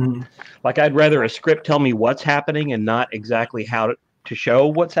 Mm-hmm. Like I'd rather a script tell me what's happening and not exactly how to show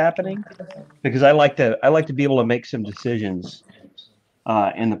what's happening, because I like to be able to make some decisions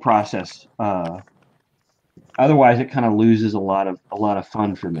in the process. Otherwise, it kind of loses a lot of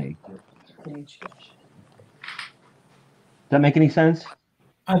fun for me. Does that make any sense?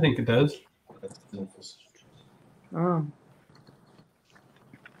 I think it does.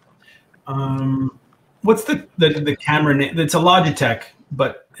 What's the camera name? It's a Logitech,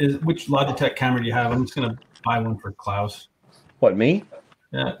 but which Logitech camera do you have? I'm just gonna buy one for Klaus. What, me?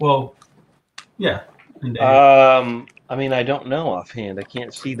 Yeah. Well, yeah. I mean, I don't know offhand. I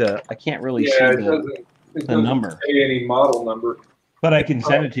can't really see the number. Say any model number. But I can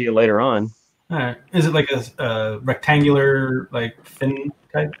send it to you later on. All right. Is it like a rectangular, like fin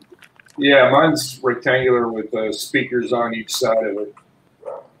type? Yeah, mine's rectangular with speakers on each side of it.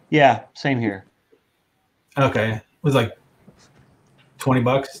 Yeah, same here. Okay. It was like $20,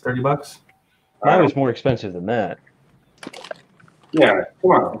 $30. Mine was more expensive than that. Yeah,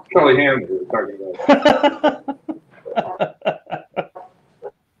 come on. Cully Hamner we're talking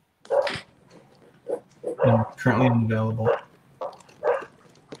about. Currently unavailable.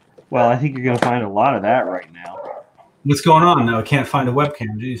 Well, I think you're going to find a lot of that right now. What's going on now? I can't find a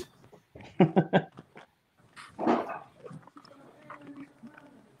webcam. Jeez.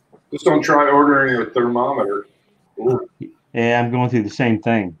 Just don't try ordering a thermometer. Ooh. Yeah, I'm going through the same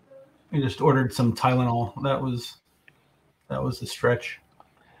thing. I just ordered some Tylenol. That was a stretch.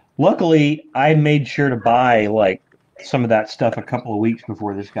 Luckily, I made sure to buy like some of that stuff a couple of weeks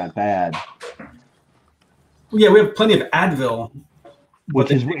before this got bad. Yeah, we have plenty of Advil,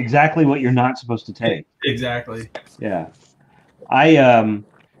 which is exactly what you're not supposed to take. Exactly. Yeah.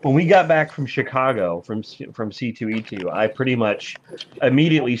 When we got back from Chicago from C2E2, I pretty much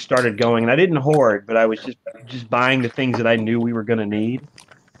immediately started going, and I didn't hoard, but I was just buying the things that I knew we were going to need.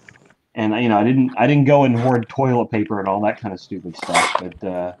 And I didn't go and hoard toilet paper and all that kind of stupid stuff, but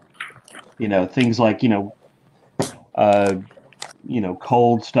things like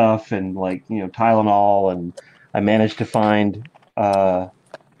cold stuff and like Tylenol, and I managed to find a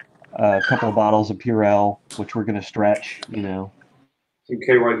couple of bottles of Purell, which we're going to stretch. Some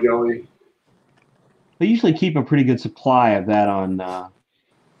KY jelly. They usually keep a pretty good supply of that on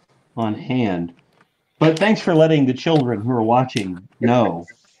hand. But thanks for letting the children who are watching know.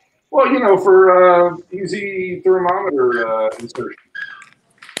 Well, for easy thermometer insertion.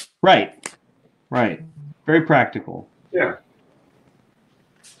 Right. Very practical. Yeah.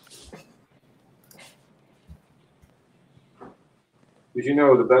 Did you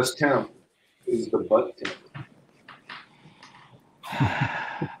know the best temp is the butt temp?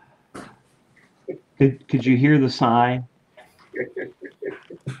 Could you hear the sigh?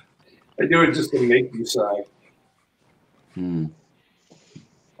 I do it just to make you sigh.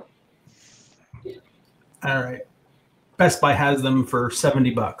 All right. Best Buy has them for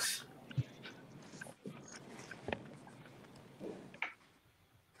 $70.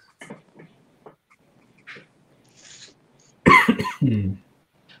 You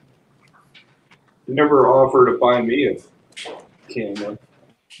never offer to buy me a camera.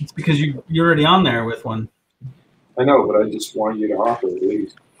 It's because you're already on there with one. I know, but I just want you to offer at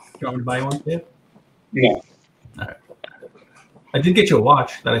least. You want me to buy one, Dave? No. All right. I did get you a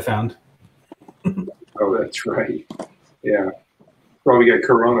watch that I found. Oh, that's right. Yeah. Probably got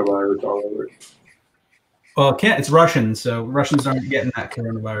coronavirus all over it. Well, it can't. It's Russian, so Russians aren't getting that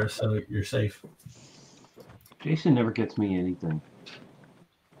coronavirus, so you're safe. Jason never gets me anything.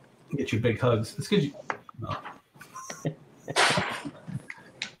 Get you big hugs. It's good. No.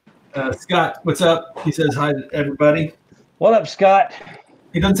 Scott, what's up? He says hi to everybody. What up, Scott?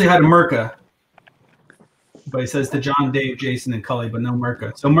 He doesn't say hi to Mirka, but he says to John, Dave, Jason, and Cully, but no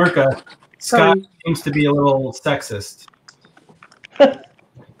Mirka. So Mirka, Scott seems to be a little sexist.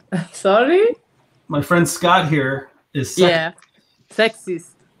 Sorry? My friend Scott here is sexist. Yeah,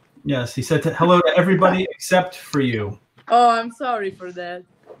 sexist. Yes, he said hello to everybody except for you. Oh, I'm sorry for that.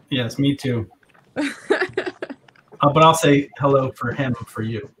 Yes, me too. But I'll say hello for him for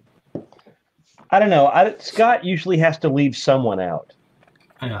you. I don't know. Scott usually has to leave someone out.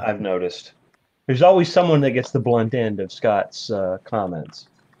 Yeah. I've noticed. There's always someone that gets the blunt end of Scott's comments.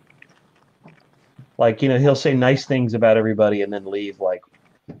 Like, he'll say nice things about everybody and then leave like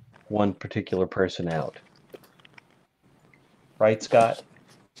one particular person out. Right, Scott?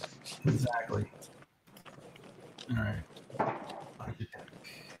 Exactly. All right.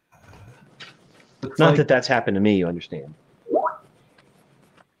 Not that that's happened to me, you understand.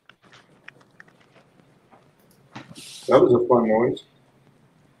 That was a fun noise.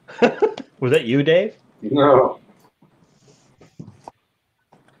 Was that you, Dave? No.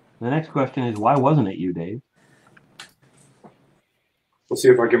 The next question is, why wasn't it you, Dave? We'll see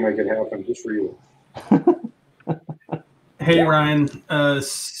if I can make it happen just for you. Hey, Ryan.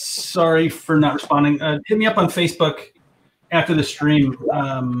 Sorry for not responding. Hit me up on Facebook after the stream.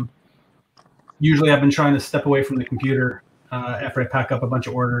 Usually I've been trying to step away from the computer after I pack up a bunch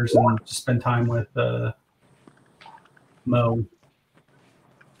of orders and just spend time with Mo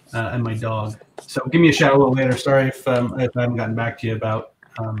and my dog. So give me a shout a little later. Sorry if I haven't gotten back to you about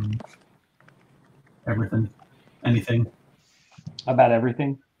anything. About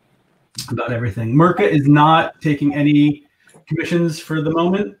everything? About everything. Mirka is not taking any commissions for the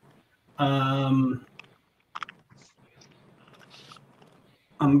moment. I'm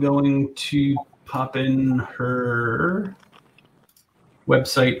going to pop in her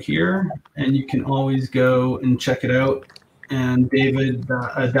website here, and you can always go and check it out. And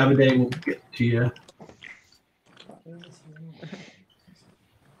Davide will get to you.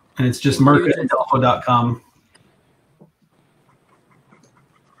 And it's just mirkaandolfo.com.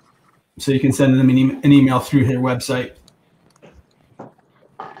 So you can send them an email through her website.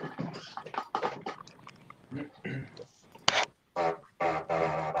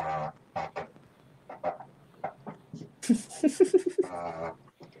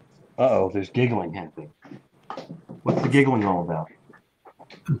 Uh-oh, there's giggling happening. What's the giggling all about?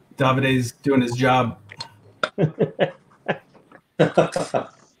 Davide's doing his job. That's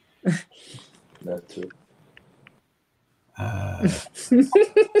true.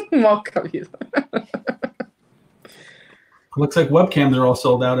 Mo capito. Looks like webcams are all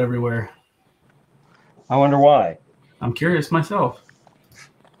sold out everywhere. I wonder why. I'm curious myself.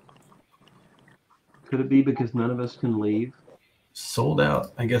 Could it be because none of us can leave? Sold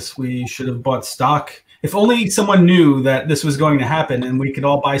out. I guess we should have bought stock. If only someone knew that this was going to happen and we could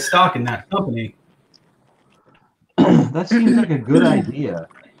all buy stock in that company. That seems like a good idea.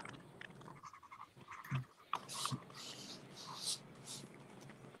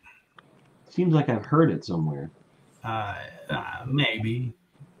 Seems like I've heard it somewhere. Maybe.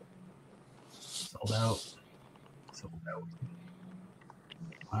 Sold out. Sold out.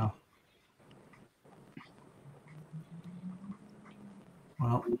 Wow.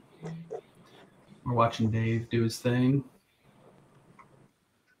 Well, we're watching Dave do his thing.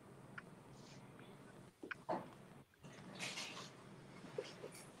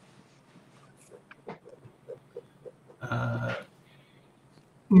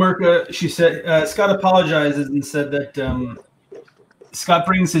 Mirka, she said, Scott apologizes and said that Scott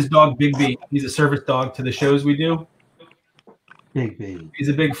brings his dog Big B. He's a service dog to the shows we do. Big B. He's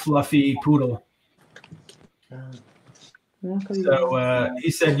a big fluffy poodle. So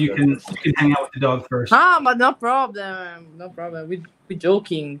he said you can hang out with the dog first. But no problem. No problem. We're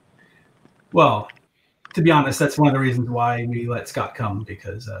joking. Well, to be honest, that's one of the reasons why we let Scott come,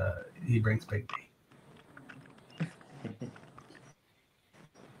 because he brings Big B.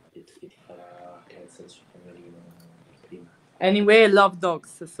 Anyway, I love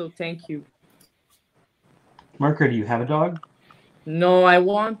dogs, so thank you. Marco, do you have a dog? No, I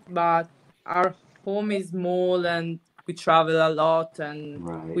want, but our home is small and we travel a lot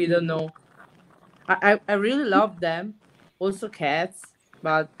and we don't know. I really love them, also cats,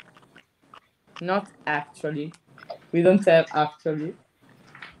 but not actually. We don't have actually.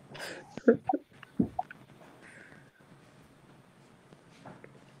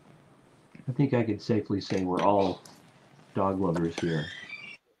 I think I could safely say we're all dog lovers here.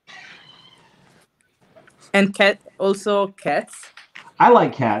 And also cats? I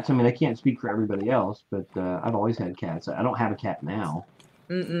like cats. I mean, I can't speak for everybody else, but I've always had cats. I don't have a cat now.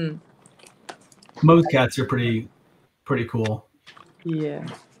 Most cats are pretty cool. Yeah.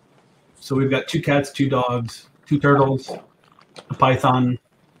 So we've got 2 cats, 2 dogs, 2 turtles, a python,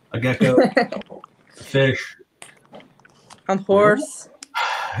 a gecko, a fish. And horse.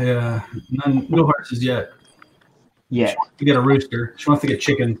 Yeah, no horses yet. Yeah. She wants to get a rooster. She wants to get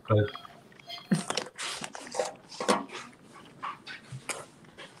chickens, but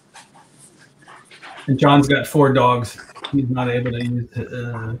and John's got 4 dogs. He's not able to use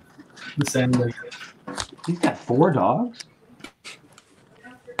the sand. He's got 4 dogs?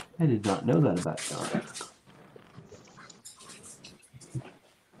 I did not know that about John.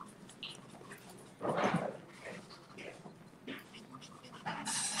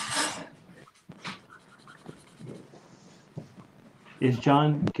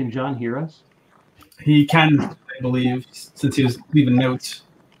 Can John hear us? He can, I believe, since he was leaving notes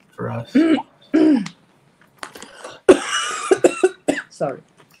for us. Sorry.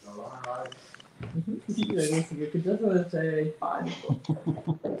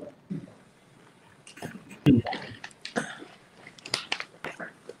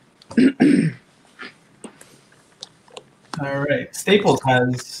 All right. Staples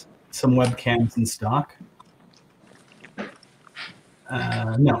has some webcams in stock.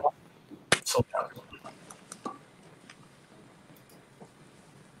 No. Sold out.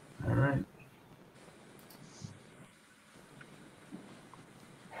 All right.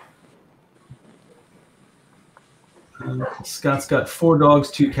 Scott's got 4 dogs,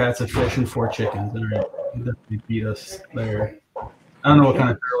 2 cats, a fish, and 4 chickens. All right. He definitely beat us there. I don't know what kind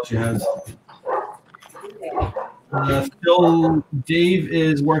of turtle she has. Phil, Dave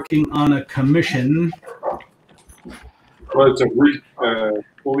is working on a commission. Well, it's a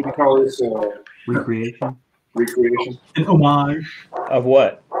what would you call this? Recreation? Recreation. An homage. Of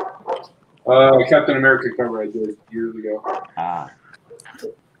what? Captain America cover I did years ago. Ah.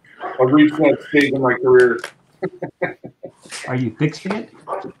 I've reached that stage in my career. Are you fixing it?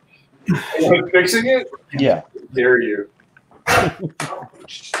 Am I fixing it? Yeah. Dare you.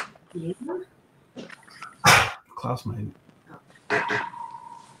 Klaus might.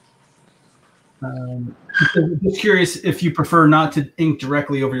 Just curious if you prefer not to ink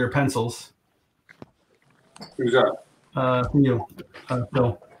directly over your pencils. Who's that? You,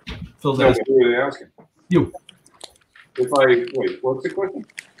 Phil. Phil's No, asking. who are they asking? You. If I wait, what's the question?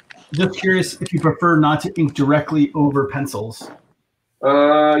 Just curious if you prefer not to ink directly over pencils.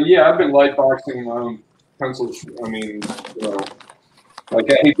 Yeah, I've been light boxing my own pencils. I mean, you know,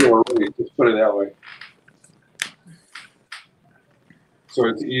 like I hate to erase, just put it that way. So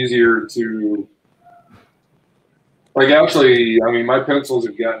it's easier to, like, actually, I mean, my pencils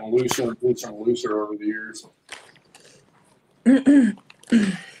have gotten looser and looser and looser over the years. Is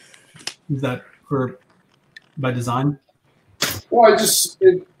that by design? Well, it's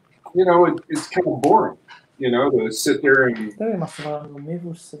kind of boring, you know, to sit there and I feel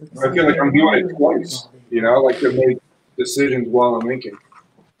like I'm doing it twice, you know, like to make decisions while I'm making.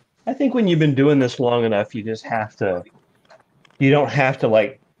 I think when you've been doing this long enough, you just have to, you don't have to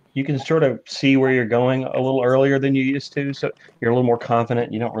like, you can sort of see where you're going a little earlier than you used to. So you're a little more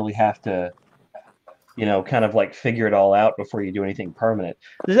confident. You don't really have to, you know, kind of like figure it all out before you do anything permanent.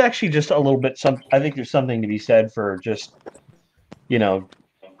 There's actually just a little bit, I think there's something to be said for just, you know,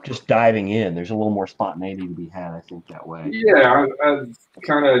 just diving in. There's a little more spontaneity to be had, I think, that way. Yeah, I've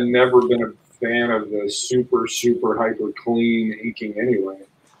kind of never been a fan of the super, super hyper clean inking anyway.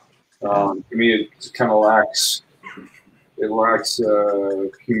 To me, it kind of lacks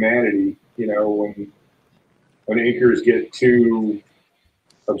humanity. You know, when inkers get too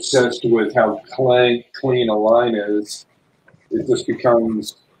obsessed with how clean a line is, it just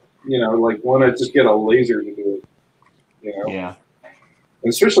becomes, you know, like want to just get a laser to do it. You know. Yeah. And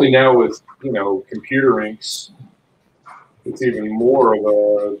especially now with, you know, computer inks, it's even more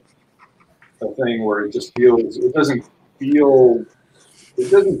of a thing where it just feels, it doesn't feel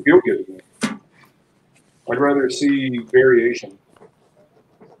good to me. I'd rather see variation.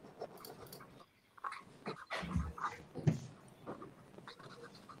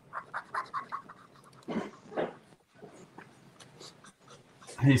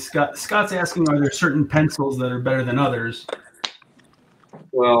 Hey, Scott's asking, are there certain pencils that are better than others?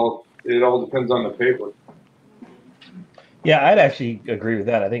 Well, it all depends on the paper. Yeah, I'd actually agree with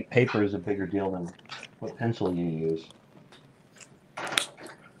that. I think paper is a bigger deal than what pencil you use.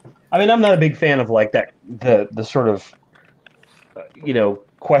 I mean, I'm not a big fan of like that, the sort of, you know,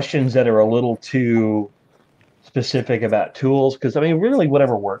 questions that are a little too specific about tools, because I mean, really,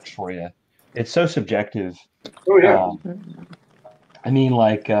 whatever works for you. It's so subjective. Oh yeah. I mean,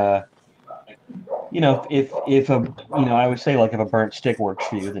 like, you know, if a, you know, I would say like if a burnt stick works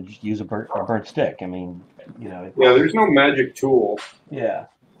for you, then just use a burnt stick. I mean, you know. Yeah, there's no magic tool. Yeah.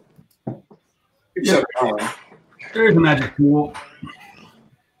 Except there is a magic tool.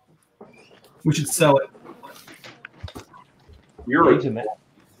 We should sell it. I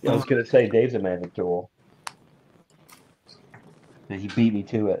was gonna say Dave's a magic tool. He beat me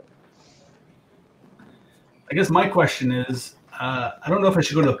to it. I guess my question is, I don't know if I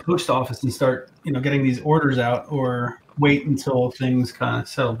should go to the post office and start, you know, getting these orders out, or wait until things kind of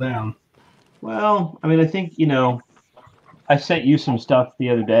settle down. Well, I mean, I think, you know, I sent you some stuff the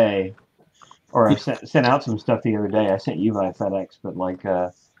other day, or I sent out some stuff the other day. I sent you via FedEx, but like,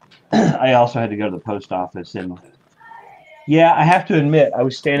 I also had to go to the post office, and yeah, I have to admit, I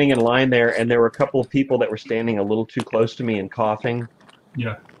was standing in line there, and there were a couple of people that were standing a little too close to me and coughing.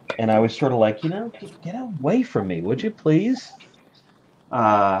 Yeah. And I was sort of like, you know, get away from me, would you please?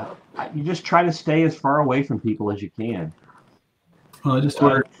 You just try to stay as far away from people as you can. Well,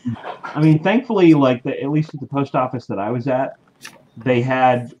 I mean, thankfully, like at least at the post office that I was at, they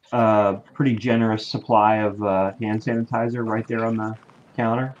had a pretty generous supply of hand sanitizer right there on the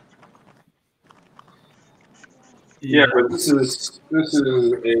counter. Yeah, but this is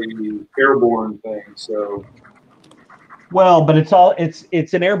a airborne thing, so. Well, but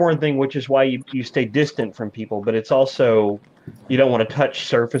it's an airborne thing, which is why you stay distant from people. But it's also, you don't want to touch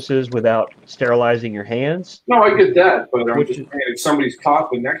surfaces without sterilizing your hands. No, I get that, but I'm just saying, if somebody's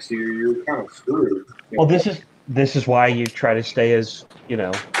coughing next to you, you're kind of screwed. Well, this is why you try to stay as, you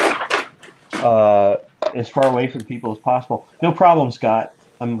know, as far away from people as possible. No problem, Scott.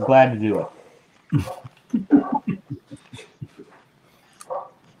 I'm glad to do it.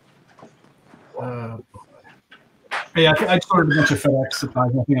 Yeah, I just ordered a bunch of FedEx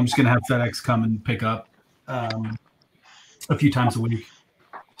supplies. I think I'm just going to have FedEx come and pick up a few times a week,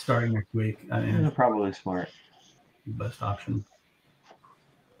 starting next week. Probably smart. The best option.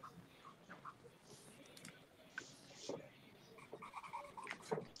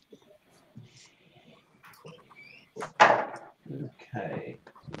 Okay.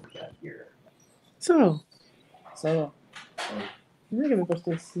 What we got here? So. Non è che mi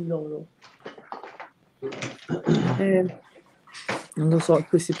postassi loro. Non lo so,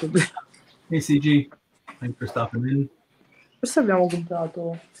 questi problemi. Hey CG, thanks for stopping in. Forse abbiamo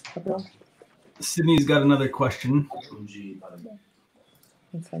comprato. Sydney's got another question.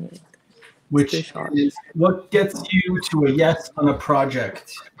 Non fa niente. which is what gets you to a yes on a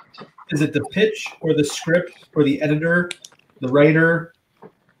project? Is it the pitch or the script or the editor, the writer,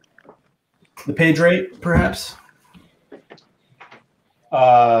 the page rate, perhaps?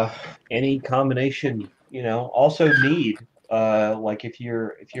 Any combination, you know. Also need, like if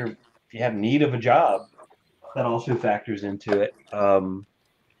you have need of a job, that also factors into it.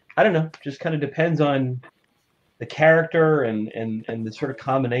 I don't know, just kind of depends on the character and the sort of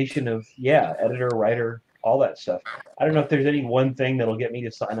combination of editor, writer, all that stuff. I don't know if there's any one thing that'll get me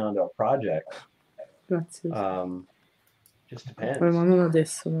to sign on to a project. Just depends. Ma non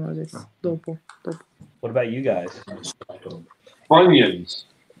adesso, dopo. What about you guys? Funyuns.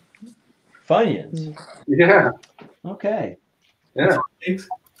 Funyuns. Yeah. Okay. Yeah. Makes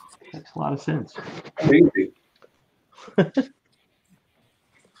a lot of sense. Maybe.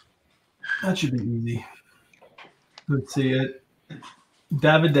 That should be easy. Let's see it.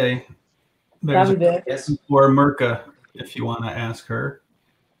 Davide. Davide. Yes. Or Mirka, if you want to ask her.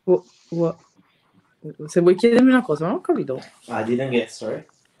 Se vuoi chiedermi una cosa, non ho capito. I didn't get, sorry.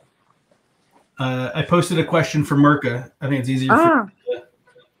 I posted a question for Mirka. I think it's easier for you to...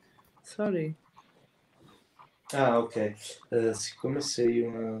 Sorry. Ah, ok. Siccome sei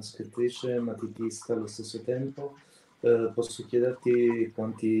una scrittrice matitista allo stesso tempo, posso chiederti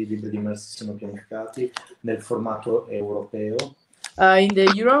quanti libri di Mercy sono pianificati nel formato europeo? In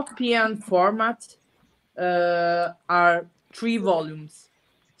the European format are 3 volumes.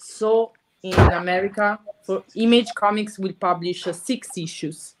 So in America, for Image Comics will publish 6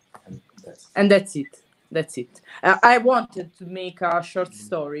 issues. And that's it. I wanted to make a short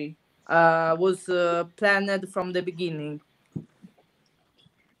story. Was planned from the beginning.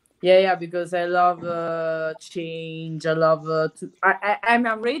 Yeah, because I love change. I love I'm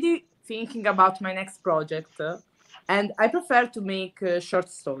already thinking about my next project, and I prefer to make short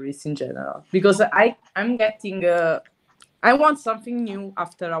stories in general because I'm getting. I want something new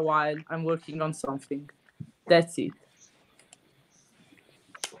after a while. I'm working on something. That's it.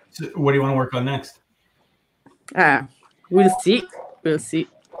 So what do you want to work on next? We'll see.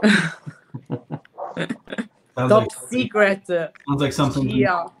 Top secret. Sounds like something.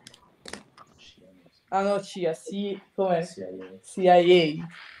 CIA. Ah no, CIA. Come? CIA.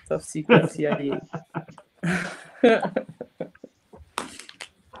 Top secret CIA.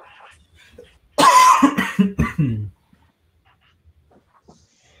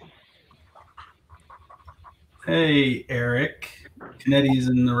 Hey, Eric. Kennedi's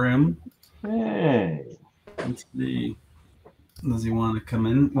in the room. Hey. Let's see. Does he want to come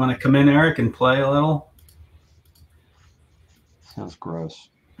in? Want to come in, Eric, and play a little? Sounds gross.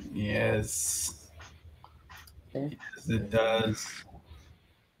 Yes. Yes, it does.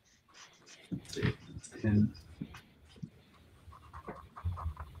 Let's see. And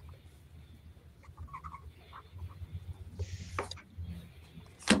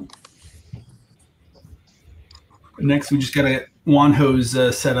next, we just got to get Wanho's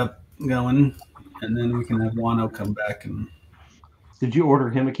setup going, and then we can have Wano come back. And did you order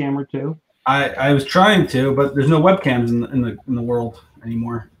him a camera too? I was trying to, but there's no webcams in the world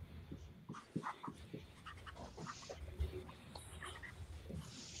anymore.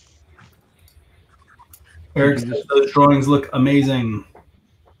 Eric says those drawings look amazing.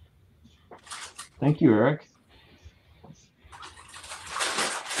 Thank you, Eric.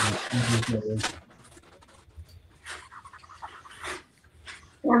 I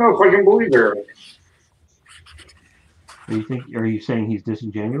don't know if I can believe Eric. Are you saying he's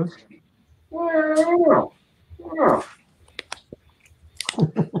disingenuous? Well, I don't know.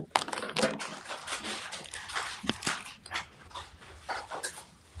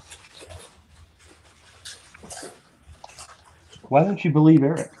 Why don't you believe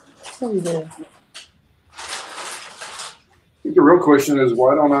Eric? I think the real question is,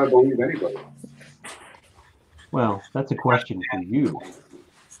 why don't I believe anybody? Well, that's a question for you.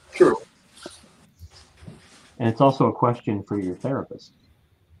 True. And it's also a question for your therapist.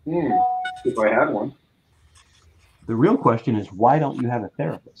 If I had one. The real question is, why don't you have a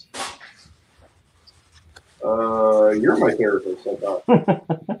therapist? You're my therapist, I thought.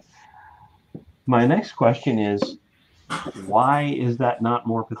 My next question is, why is that not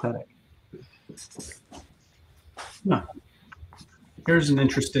more pathetic? Here's an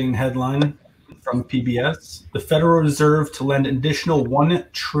interesting headline from PBS. The Federal Reserve to lend additional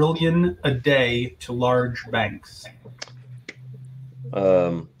 $1 trillion a day to large banks.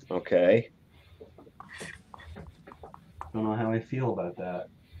 Okay. Don't know how I feel about that.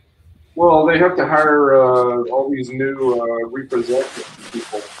 Well, they have to hire all these new repossessed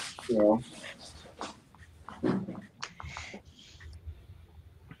people, you know.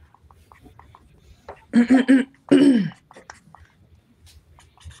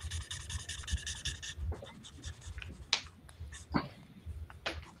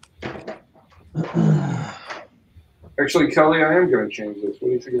 Actually, Kelly, I am going to change this. What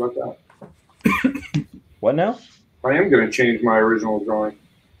do you think about that? What now? I am going to change my original drawing.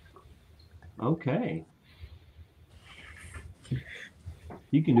 Okay.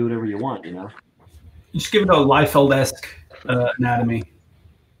 You can do whatever you want, you know. Just give it a Liefeld-esque anatomy.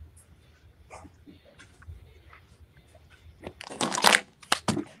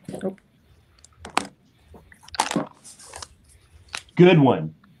 Good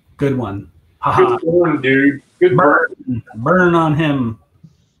one. Good one. Haha. Good burn, dude. Good burn. Burn on him.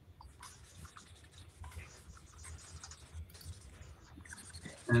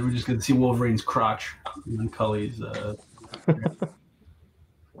 And we're just going to see Wolverine's crotch on Cully's.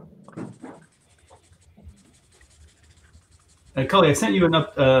 Cully, I sent you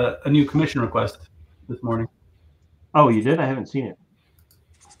a new commission request this morning. Oh, you did? I haven't seen it.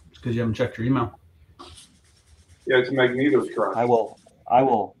 It's because you haven't checked your email. Yeah, it's Magneto's crotch. I will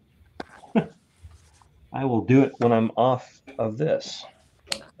I will do it when I'm off of this.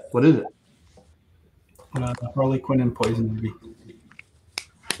 What is it? Harley Quinn and Poison Ivy.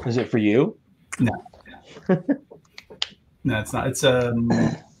 Is it for you? No. No, it's not. It's a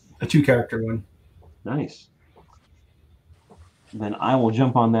 2-character one. Nice. Then I will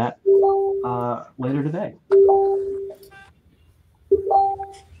jump on that later today.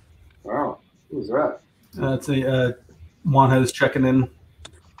 Wow. Who's that? It's a Wanho's checking in.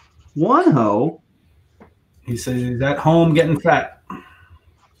 Wanho? He says he's at home getting fat.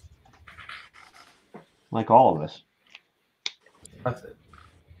 Like all of us. That's it.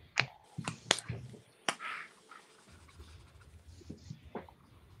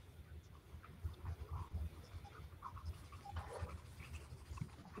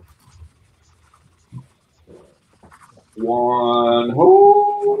 One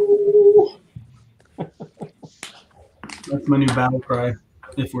ho. That's my new battle cry.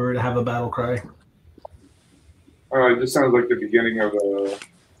 If we were to have a battle cry. It just sounds like the beginning of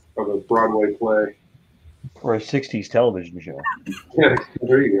a Broadway play. Or a 60s television show. Yeah,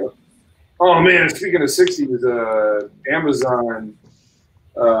 there you go. Oh man, speaking of 60s, Amazon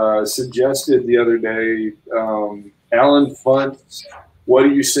suggested the other day Alan Funt's "What Do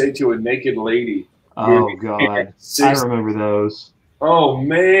You Say to a Naked Lady?" Oh God, I remember those. Oh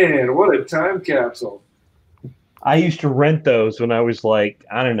man, what a time capsule! I used to rent those when I was like,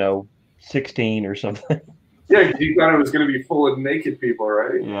 I don't know, 16 or something. Yeah, because you thought it was going to be full of naked people,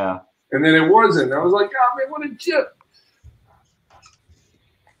 right? Yeah. And then it wasn't. I was like, oh man, what a chip!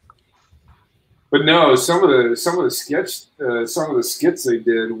 But no, some of the skits they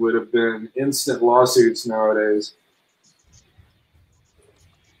did would have been instant lawsuits nowadays.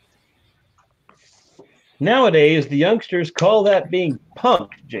 Nowadays, the youngsters call that being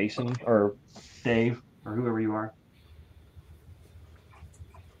punked, Jason or Dave or whoever you are.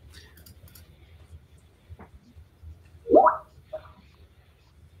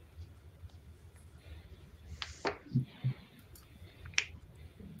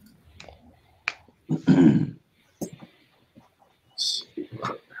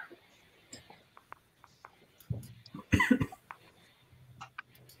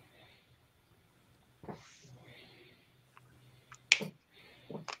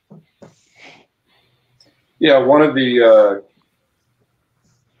 Yeah, one of the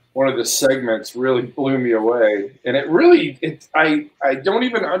segments really blew me away, and I don't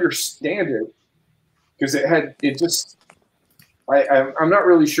even understand it because I'm not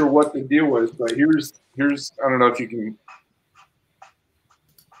really sure what the deal was, but here's I don't know if you can.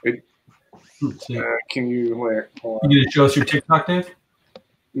 Can you wait? Hold on. You gonna show us your TikTok, Dave?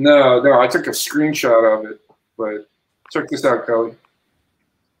 No, I took a screenshot of it, but check this out, Kelly.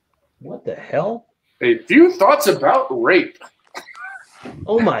 What the hell? A few thoughts about rape.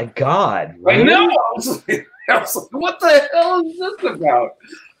 Oh my God! Really? I know. I was like, what the hell is this about?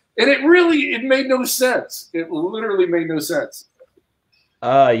 And it made no sense. It literally made no sense.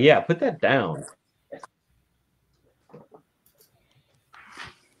 Yeah, put that down.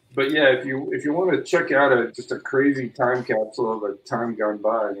 But yeah, if you want to check out just a crazy time capsule of a time gone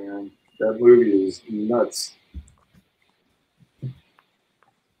by, man, that movie is nuts.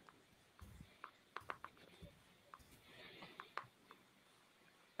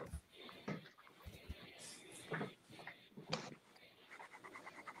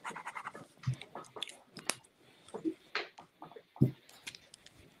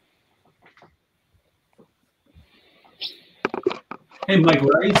 Hey, Mike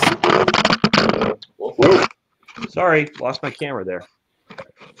Rice. Whoa. Sorry, lost my camera there.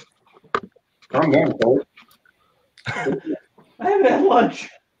 Calm down, Cully. I haven't had lunch.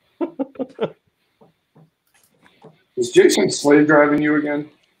 Is Jason slave driving you again?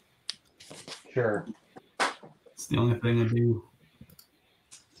 Sure. It's the only thing I do.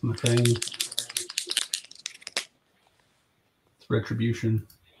 It's my thing. It's retribution.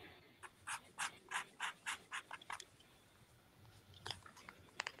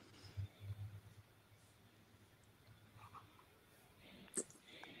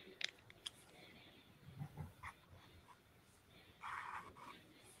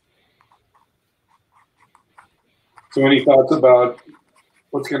 So any thoughts about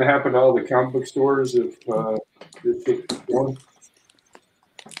what's going to happen to all the comic book stores if this gets going?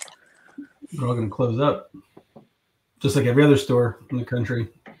 They're all going to close up, just like every other store in the country.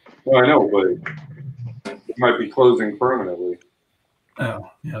 Well, I know, but it might be closing permanently.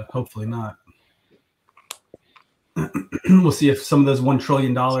 Oh, yeah, hopefully not. We'll see if some of those $1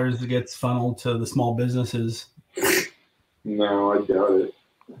 trillion gets funneled to the small businesses. No, I doubt it.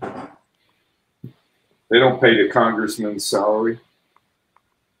 They don't pay the congressman's salary.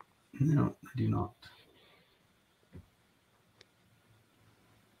 No, I do not.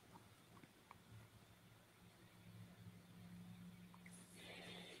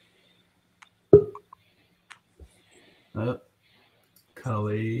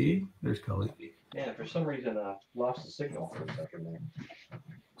 Cully. There's Cully. Yeah, for some reason, lost the signal for a second there.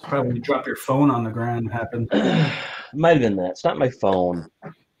 It's probably when you drop your phone on the ground it happened. Might have been that. It's not my phone.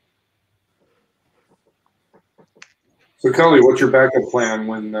 So, Cully, what's your backup plan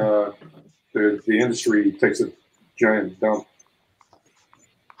when the industry takes a giant dump?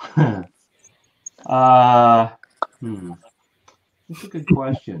 That's a good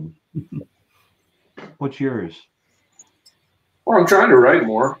question. What's yours? Well, I'm trying to write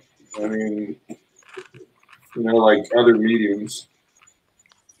more. I mean, like other mediums.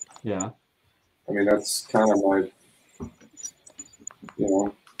 Yeah. I mean, that's kind of my,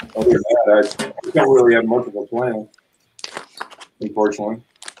 other than that, I don't really have much of a plan, unfortunately.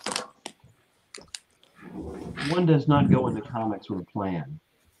 One does not go into comics with a plan.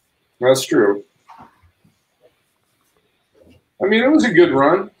 That's true. I mean, it was a good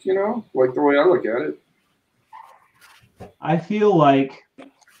run, like the way I look at it. I feel like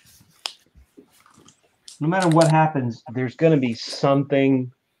no matter what happens, there's going to be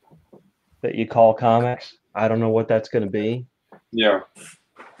something that you call comics. I don't know what that's going to be. Yeah.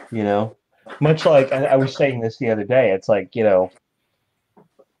 Much like I was saying this the other day, it's like,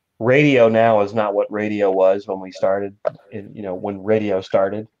 radio now is not what radio was when we started. When radio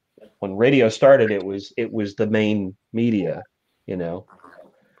started. When radio started, it was the main media,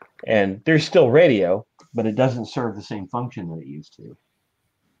 and there's still radio, but it doesn't serve the same function that it used to.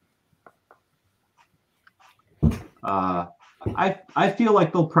 I feel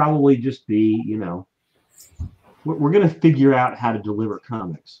like they'll probably just be, we're going to figure out how to deliver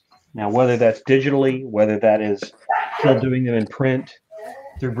comics. Now, whether that's digitally, whether that is still doing them in print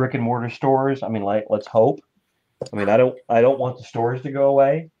through brick and mortar stores, I mean, let's hope. I mean, I don't want the stores to go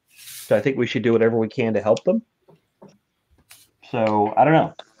away. So I think we should do whatever we can to help them. So I don't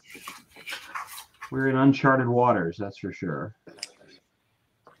know. We're in uncharted waters, that's for sure.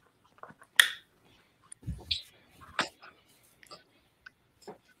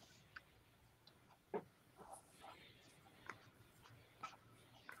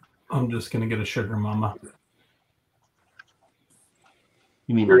 I'm just going to get a sugar mama.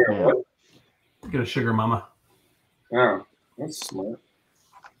 You mean like that? Get a sugar mama. Oh, that's smart.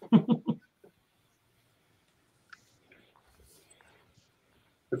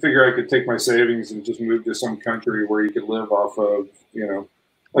 I figure I could take my savings and just move to some country where you could live off of,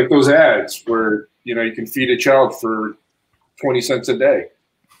 like those ads where, you can feed a child for 20 cents a day.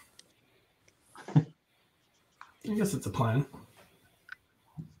 I guess it's a plan.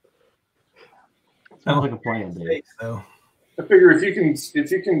 Sounds like a plan, Dave. So I figure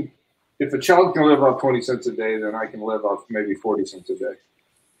if a child can live off 20 cents a day, then I can live off maybe 40 cents a day.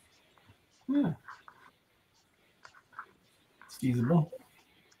 Yeah. It's feasible.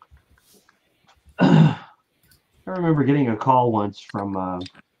 I remember getting a call once from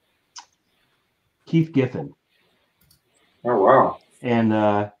Keith Giffen. Oh, wow.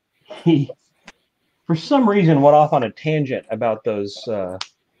 And he, for some reason, went off on a tangent about those,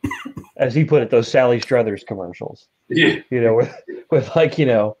 as he put it, those Sally Struthers commercials. Yeah. With like,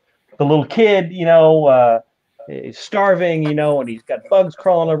 the little kid, he's starving, and he's got bugs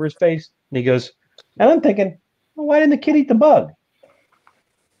crawling over his face. And he goes, and I'm thinking, well, why didn't the kid eat the bug?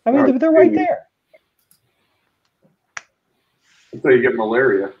 I mean, they're right there. Until you get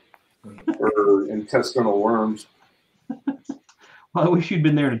malaria or intestinal worms. Well, I wish you'd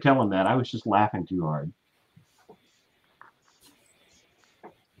been there to tell him that. I was just laughing too hard.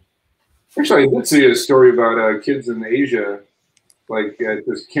 Actually, I did see a story about kids in Asia, like at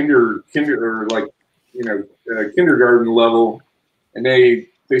this kindergarten level, and they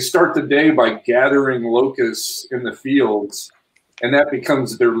start the day by gathering locusts in the fields, and that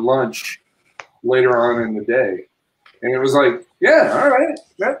becomes their lunch later on in the day. And it was like, yeah, all right,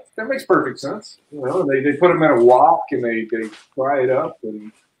 that makes perfect sense. You know, they put them in a wok and they fry it up,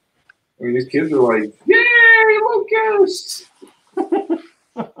 and I mean these kids are like, yay, locusts!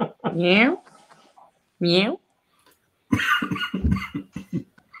 Meow. Meow.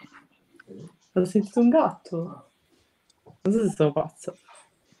 Ho sentito un gatto. Non so se sono pazzo.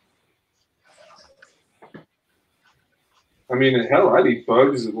 I mean, hell, I'd eat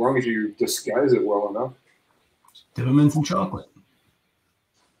bugs as long as you disguise it well enough. Dip them in some chocolate.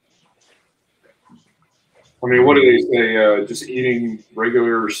 I mean, what do they say? Just eating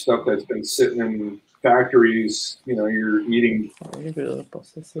regular stuff that's been sitting in factories, you know, you're eating a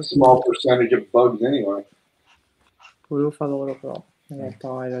small percentage of bugs anyway. Volevo farlo loro però, in realtà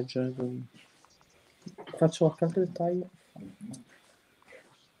hai ragione tu. Faccio qualche altro dettaglio.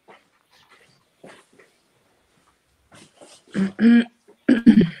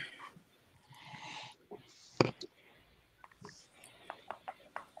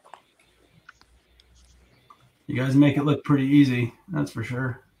 You guys make it look pretty easy, that's for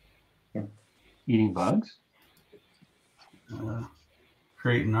sure. Eating bugs?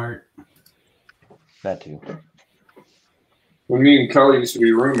 Creating art. That too. When me and Cully used to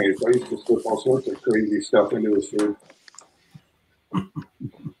be roommates, I used to slip all sorts of crazy stuff into his food.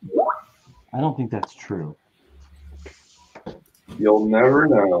 I don't think that's true. You'll never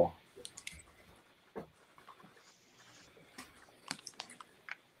know.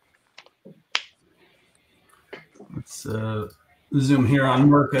 Let's zoom here on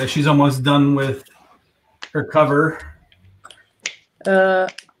Mirka. She's almost done with her cover.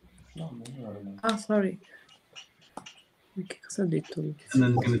 Sorry. Che cosa ha detto lui? And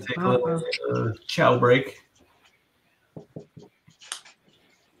then going to take a little chow break.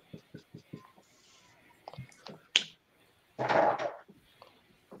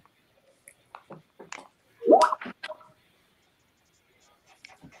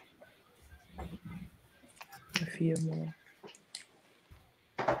 Firmo.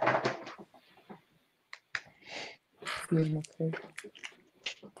 Okay.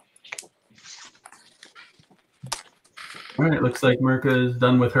 All right, looks like Mirka is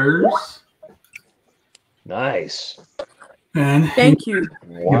done with hers. Nice. And thank you.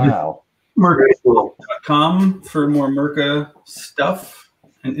 Wow. Mirka.com for more Mirka stuff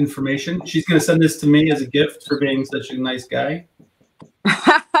and information. She's going to send this to me as a gift for being such a nice guy.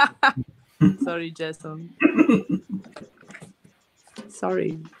 Sorry, Jason.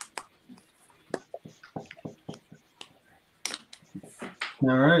 Sorry.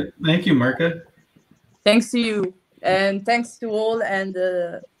 All right. Thank you, Mirka. Thanks to you. And thanks to all. And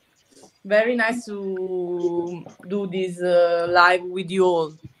very nice to do this live with you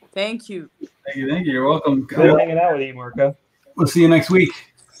all. Thank you. Thank you. Thank you. You're welcome. Good hanging out with you, Mirka. We'll see you next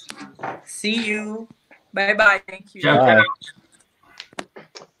week. See you. Bye-bye. Thank you. Bye.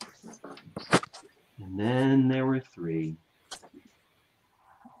 And then there were three.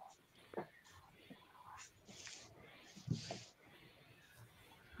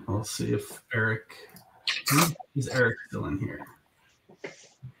 We'll see if Eric is still in here.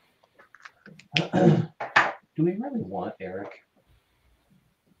 Do we really want Eric?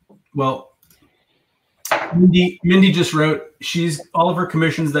 Well, Mindy just wrote all of her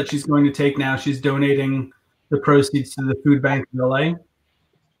commissions that she's going to take now. She's donating the proceeds to the food bank in LA.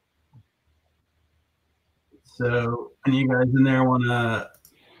 So, any of you guys in there want to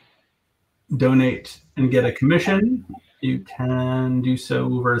donate and get a commission? You can do so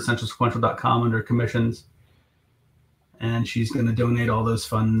over at essentialsequential.com under commissions. And she's going to donate all those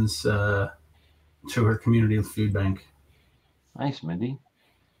funds to her community food bank. Nice, Mindy.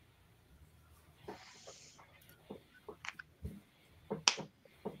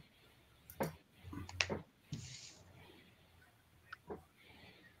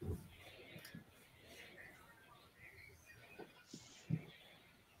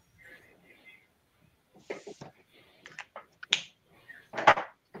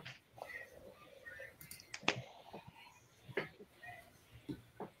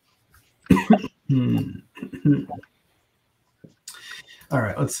 All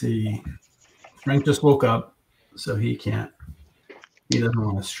right, let's see. Frank just woke up, so he doesn't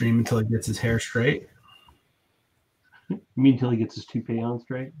want to stream until he gets his hair straight. You mean until he gets his toupee on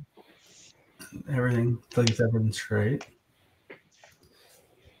straight? Until he gets everything straight.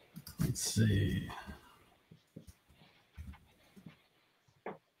 Let's see.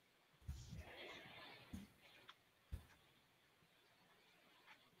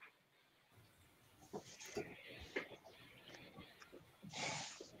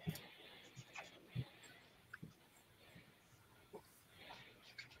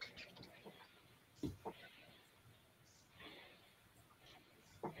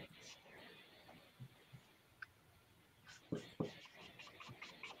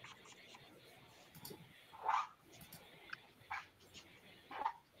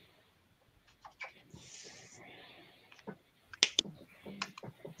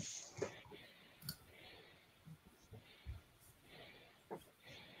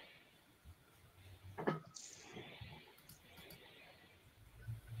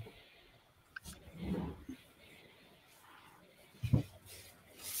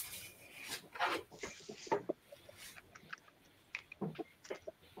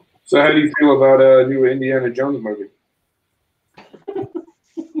 So, how do you feel about a new Indiana Jones movie?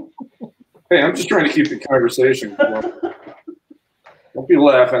 Hey, I'm just trying to keep the conversation going. Don't be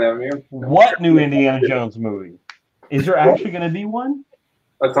laughing at me. What new Indiana Jones movie? Is there actually going to be one?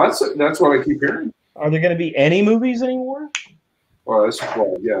 I thought so. That's what I keep hearing. Are there going to be any movies anymore? Well,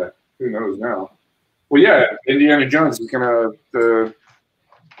 yeah. Who knows now? Well, yeah, Indiana Jones is gonna I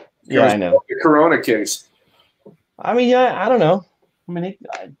know. The Corona case. I mean, yeah, I don't know. I mean,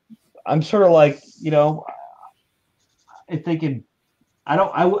 I'm sort of like, if they could, I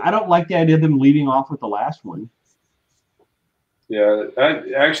don't like the idea of them leaving off with the last one. Yeah, I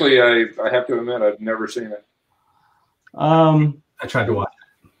have to admit I've never seen it. I tried to watch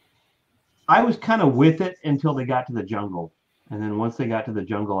it. I was kind of with it until they got to the jungle, and then once they got to the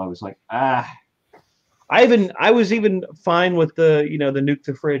jungle, I was like, I was even fine with the the nuke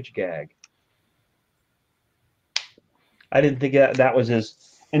the fridge gag. I didn't think that was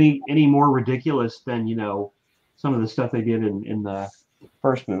any more ridiculous than some of the stuff they did in the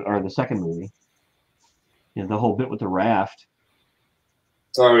first movie or the second movie. The whole bit with the raft.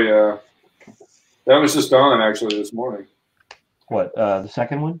 Oh yeah, that was just on actually this morning. What the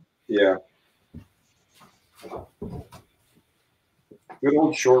second one? Yeah. Good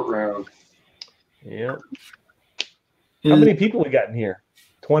old short round. Yep. How many people we got in here?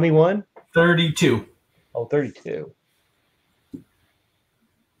 21? 32. Oh, 32.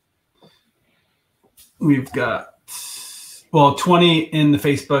 We've got 20 in the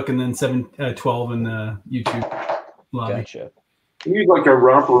Facebook and then 12 in the YouTube lobby. Gotcha. We need like a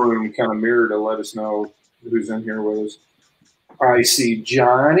romper room kind of mirror to let us know who's in here with us. I see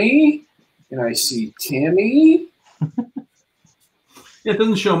Johnny and I see Timmy. It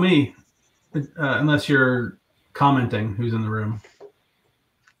doesn't show me unless you're commenting who's in the room.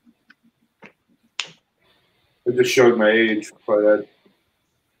 It just showed my age, but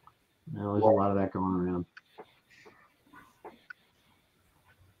No, there's a lot of that going around.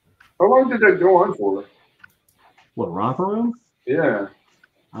 how long did that go on for? What, romper room? Yeah.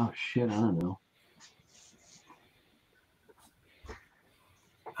 Oh shit, I don't know.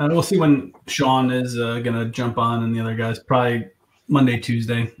 We'll see when Sean is gonna jump on and the other guys. Probably Monday,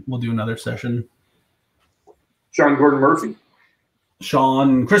 Tuesday. We'll do another session. Sean Gordon Murphy?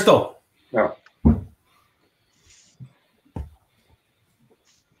 Sean Crystal. No.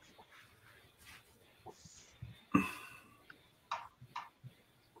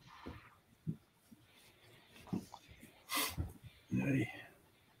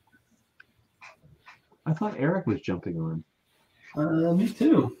 I thought Eric was jumping on. Me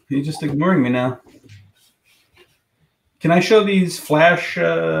too. He's just ignoring me now. Can I show these Flash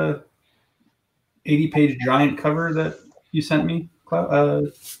 80-page giant cover that you sent me?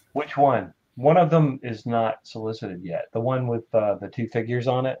 Which one? One of them is not solicited yet. The one with the two figures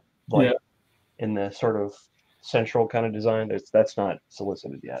on it, like in the sort of central kind of design. That's not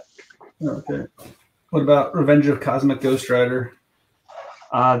solicited yet. Okay. What about Revenge of Cosmic Ghost Rider?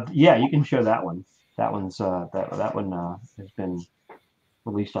 Yeah, you can show that one. That one's that one has been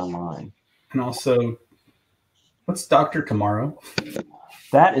released online. And also, what's Dr. Tomorrow?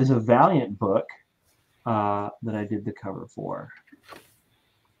 That is a Valiant book that I did the cover for.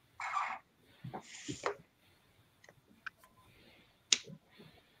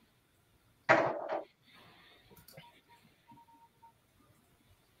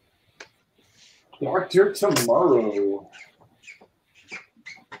 Dr. Tomorrow.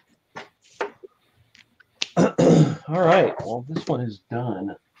 All right. Well, this one is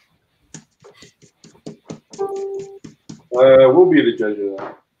done. We'll be the judge of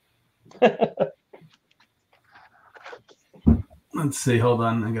that. Let's see. Hold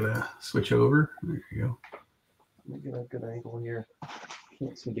on. I gotta switch over. There you go. Let me get a good angle here.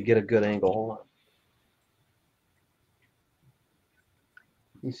 Let's see to get a good angle. Hold on.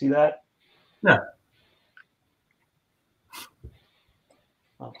 You see that? Yeah.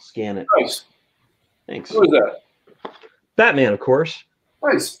 I'll scan it. Nice. Thanks. Who is that? Batman, of course.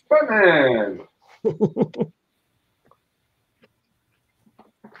 Nice. Batman.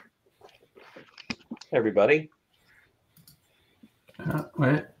 Everybody.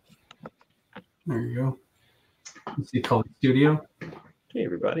 Wait. There you go. You see Cully Studio? Hey,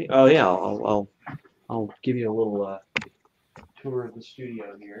 everybody. Oh yeah, I'll give you a little tour of the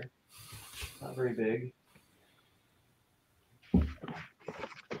studio here. Not very big.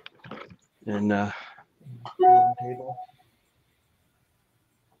 And table.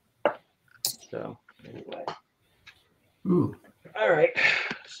 So anyway. Ooh. All right.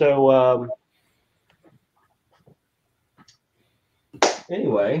 So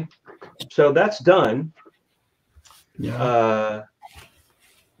anyway, so that's done. Yeah.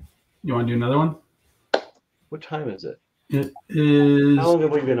 You want to do another one? What time is it? It is How long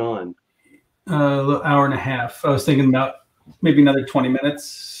have we been on? a little hour and a half. I was thinking about maybe another 20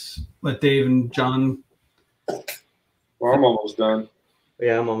 minutes. Let Dave and John. Well, I'm almost done.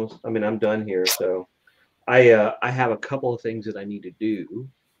 Yeah, I'm done here. So I have a couple of things that I need to do.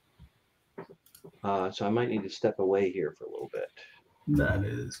 So I might need to step away here for a little bit. That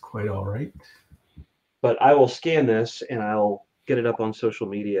is quite all right. But I will scan this and I'll get it up on social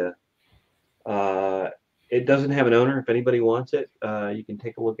media. It doesn't have an owner. If anybody wants it, you can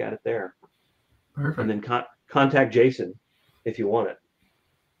take a look at it there. Perfect. And then contact Jason if you want it.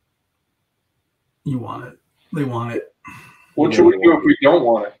 You want it. They want it. What should we do if we don't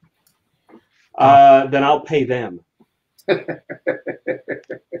want it? Then I'll pay them.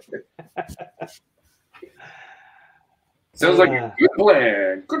 Sounds like a good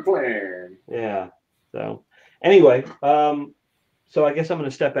plan. Good plan. Yeah. So anyway, so I guess I'm going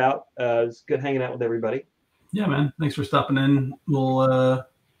to step out. It's good hanging out with everybody. Yeah, man. Thanks for stopping in. We'll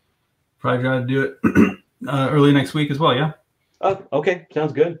probably try to do it early next week as well. Yeah. Oh, okay.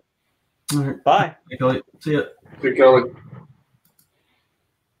 Sounds good. All right. Bye. Hey, Kelly. See ya. Hey, Kelly.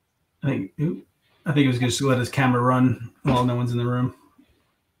 I think he was just let his camera run while no one's in the room.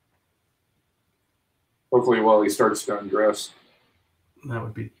 Hopefully while he starts to undress. That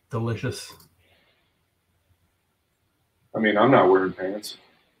would be delicious. I mean, I'm not wearing pants.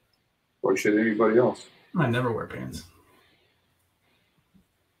 Why should anybody else? I never wear pants.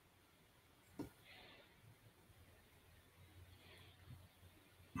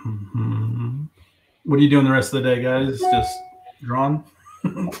 Mm-hmm. What are you doing the rest of the day, guys? Just drawing?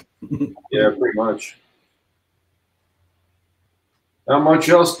 Yeah, pretty much. Not much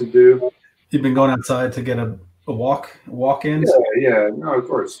else to do. You've been going outside to get a walk-in? Yeah, no, of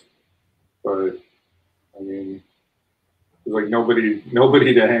course. But I mean, there's like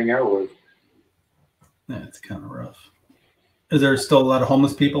nobody to hang out with. Yeah, it's kind of rough. Is there still a lot of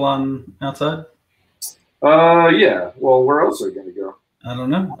homeless people on outside? Yeah. Well, where else are they gonna go? I don't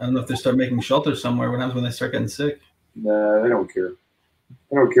know. I don't know if they start making shelters somewhere. What happens when they start getting sick? Nah, they don't care.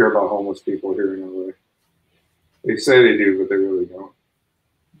 They don't care about homeless people here in LA. They say they do, but they really don't.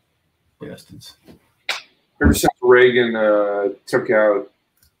 Bastards. Ever since Reagan took out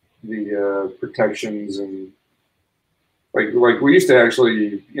the protections and like we used to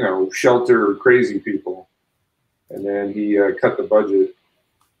actually, shelter crazy people, and then he cut the budget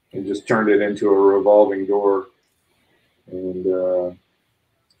and just turned it into a revolving door. And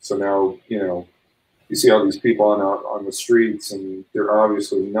so now, you see all these people on the streets, and they're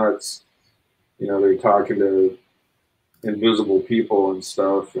obviously nuts. They're talking to invisible people and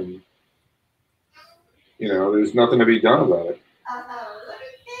stuff, and there's nothing to be done about it.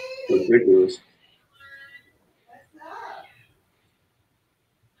 It's ridiculous.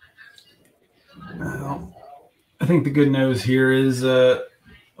 Well, I think the good news here is I'm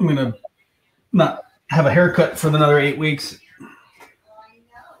going to not have a haircut for another 8 weeks.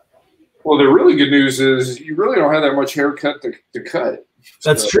 Well, the really good news is you really don't have that much haircut to cut.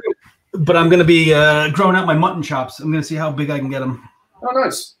 That's true. But I'm going to be growing out my mutton chops. I'm going to see how big I can get them. Oh,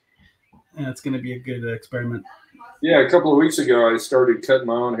 nice. And it's going to be a good experiment. Yeah, a couple of weeks ago, I started cutting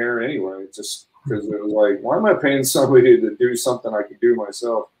my own hair anyway, just because it was like, why am I paying somebody to do something I could do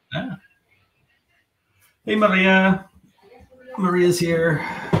myself? Yeah. Hey, Maria. Maria's here.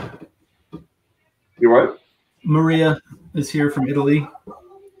 You what? Maria is here from Italy.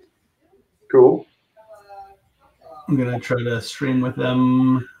 Cool. I'm going to try to stream with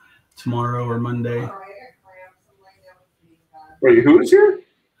them tomorrow or Monday. Wait, who is here?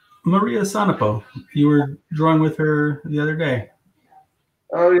 Maria Sanapo. You were drawing with her the other day.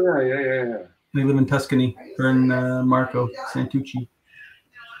 Oh, yeah. They live in Tuscany. Her and Marco Santucci.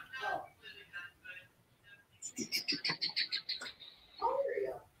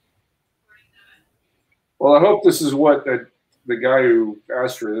 Well, I hope this is what the guy who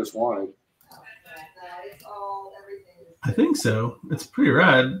asked for this wanted. I think so. It's pretty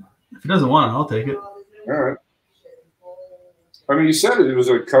rad. If he doesn't want it, I'll take it. All right. I mean, you said it was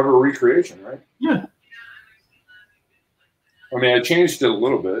a cover recreation, right? Yeah. I mean, I changed it a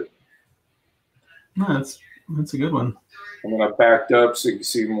little bit. No, that's a good one. I mean, I backed up so you can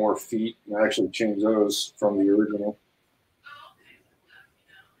see more feet, and I actually changed those from the original.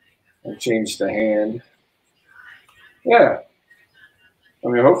 I changed the hand. Yeah. I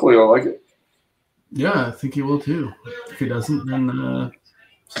mean, hopefully I'll like it. Yeah, I think he will too. If he doesn't, then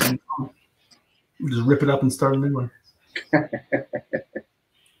we'll just rip it up and start a new one.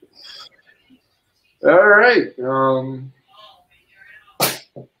 All right.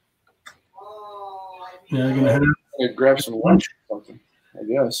 Yeah, I'm gonna head out. Grab some lunch or something, I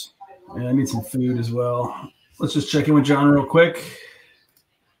guess. Yeah, I need some food as well. Let's just check in with John real quick.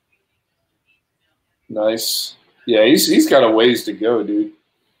 Nice. Yeah, he's got a ways to go, dude.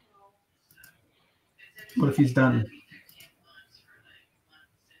 What if he's done?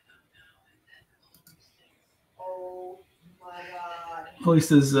 At least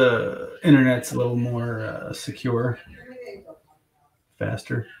his internet's a little more secure,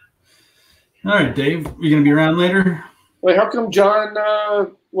 faster. All right, Dave, you gonna be around later? Wait, how come John?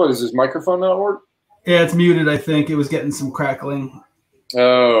 What is his microphone not work? Yeah, it's muted. I think it was getting some crackling.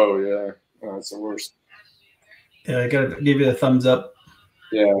 Oh yeah, oh, that's the worst. Yeah, I gotta give you the thumbs up.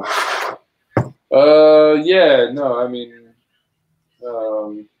 Yeah. Yeah. No, I mean,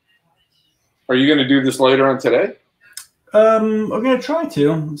 are you gonna do this later on today? I'm gonna try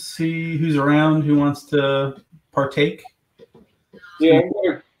to see who's around, who wants to partake. Yeah, I've got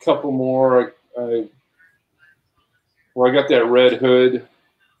a couple more. I got that Red Hood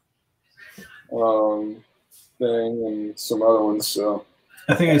thing and some other ones. So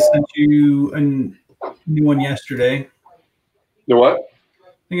I think I sent you a new one yesterday. the what?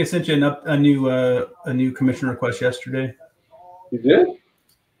 I think I sent you a new commission request yesterday. You did?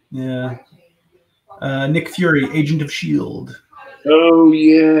 Yeah. Nick Fury, Agent of S.H.I.E.L.D. Oh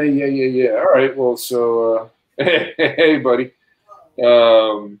yeah. All right. Well, so hey, buddy.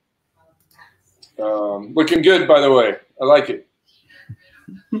 Looking good, by the way. I like it.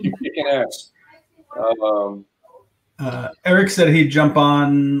 Keep kicking ass. Eric said he'd jump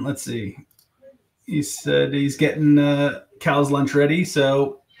on. Let's see. He said he's getting Cal's lunch ready,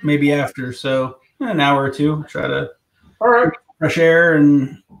 so maybe after. So an hour or two. Try to. All right. Fresh air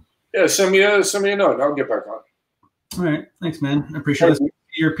and. Yeah, send me a note. I'll get back on. All right. Thanks, man. I appreciate it.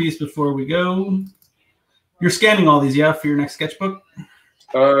 Your piece before we go. You're scanning all these, yeah, for your next sketchbook?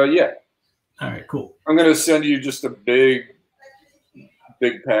 Yeah. All right, cool. I'm going to send you just a big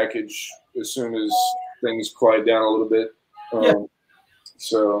package as soon as things quiet down a little bit. Yeah.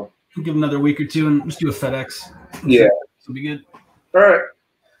 So. We'll give another week or two and just do a FedEx. Yeah. It'll be good. All right.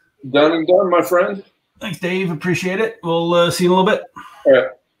 Done and done, my friend. Thanks, Dave. Appreciate it. We'll see you in a little bit. All right.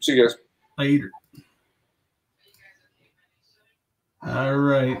 See you guys. Later. All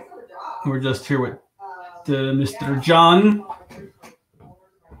right. We're just here with Mr. John.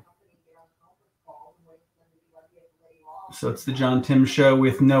 So it's the John Tim Show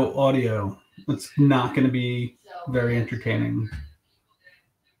with no audio. It's not going to be very entertaining.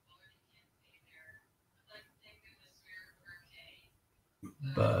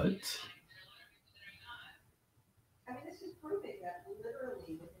 But I mean, this is proving that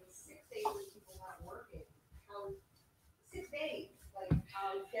literally within 6 days of people not working, how 6 days, like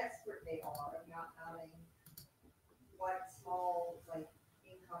how desperate they are of not having what small like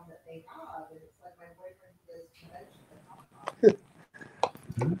income that they have. And it's like my boyfriend does convention.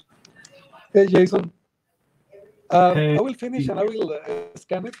 Hey, Jason. Hey. I will finish and I will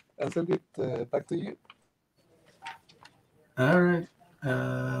scan it and send it back to you. All right.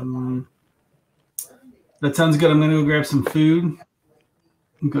 That sounds good. I'm going to go grab some food,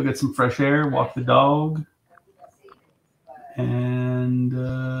 go get some fresh air, walk the dog, and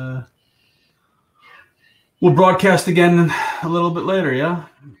we'll broadcast again a little bit later, yeah?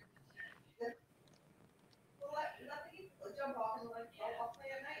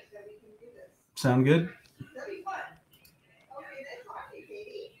 Sound good?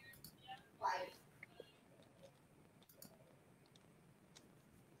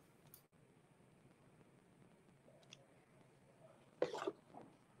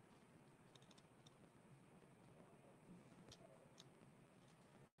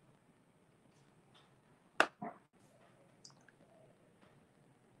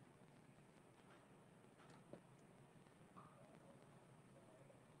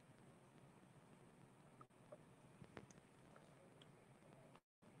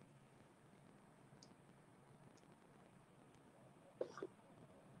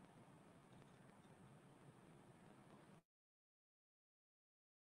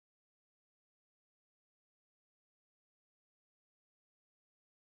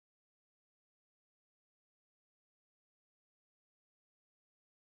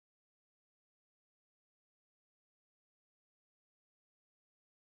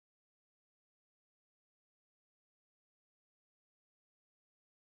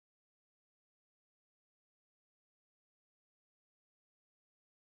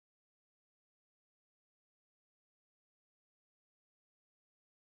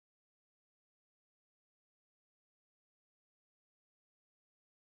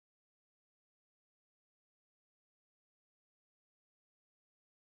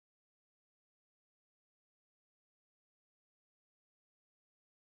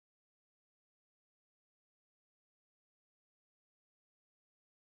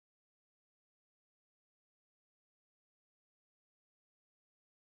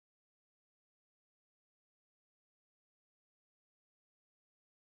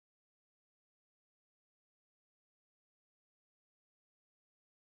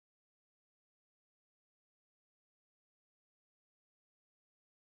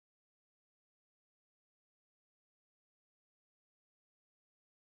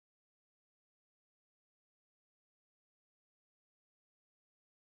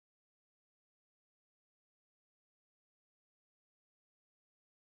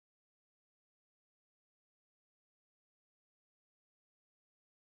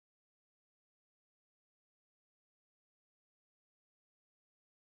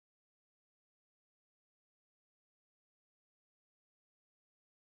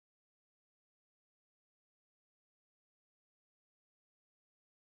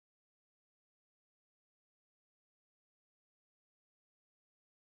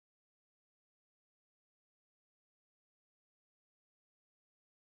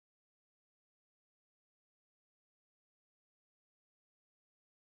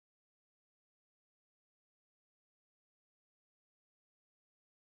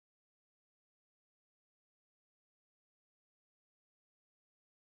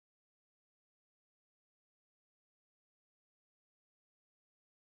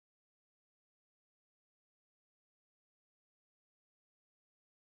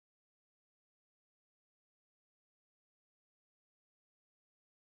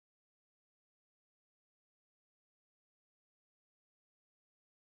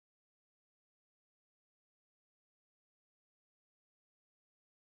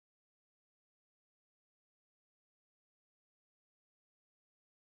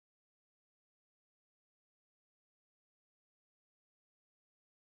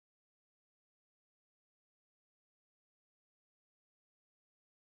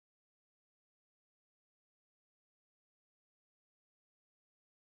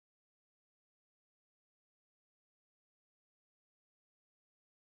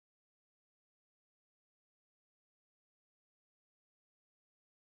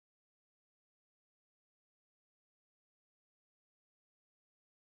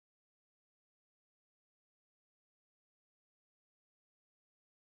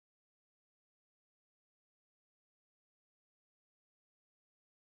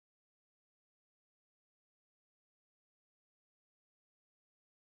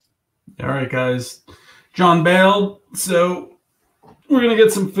 All right, guys. John bailed, so we're going to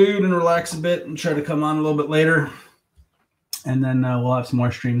get some food and relax a bit and try to come on a little bit later. And then we'll have some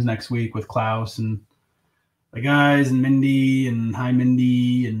more streams next week with Klaus and the guys and Mindy and hi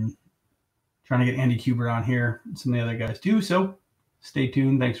Mindy and trying to get Andy Kubert on here and some of the other guys too. So stay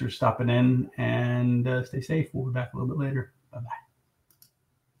tuned. Thanks for stopping in and stay safe. We'll be back a little bit later. Bye-bye.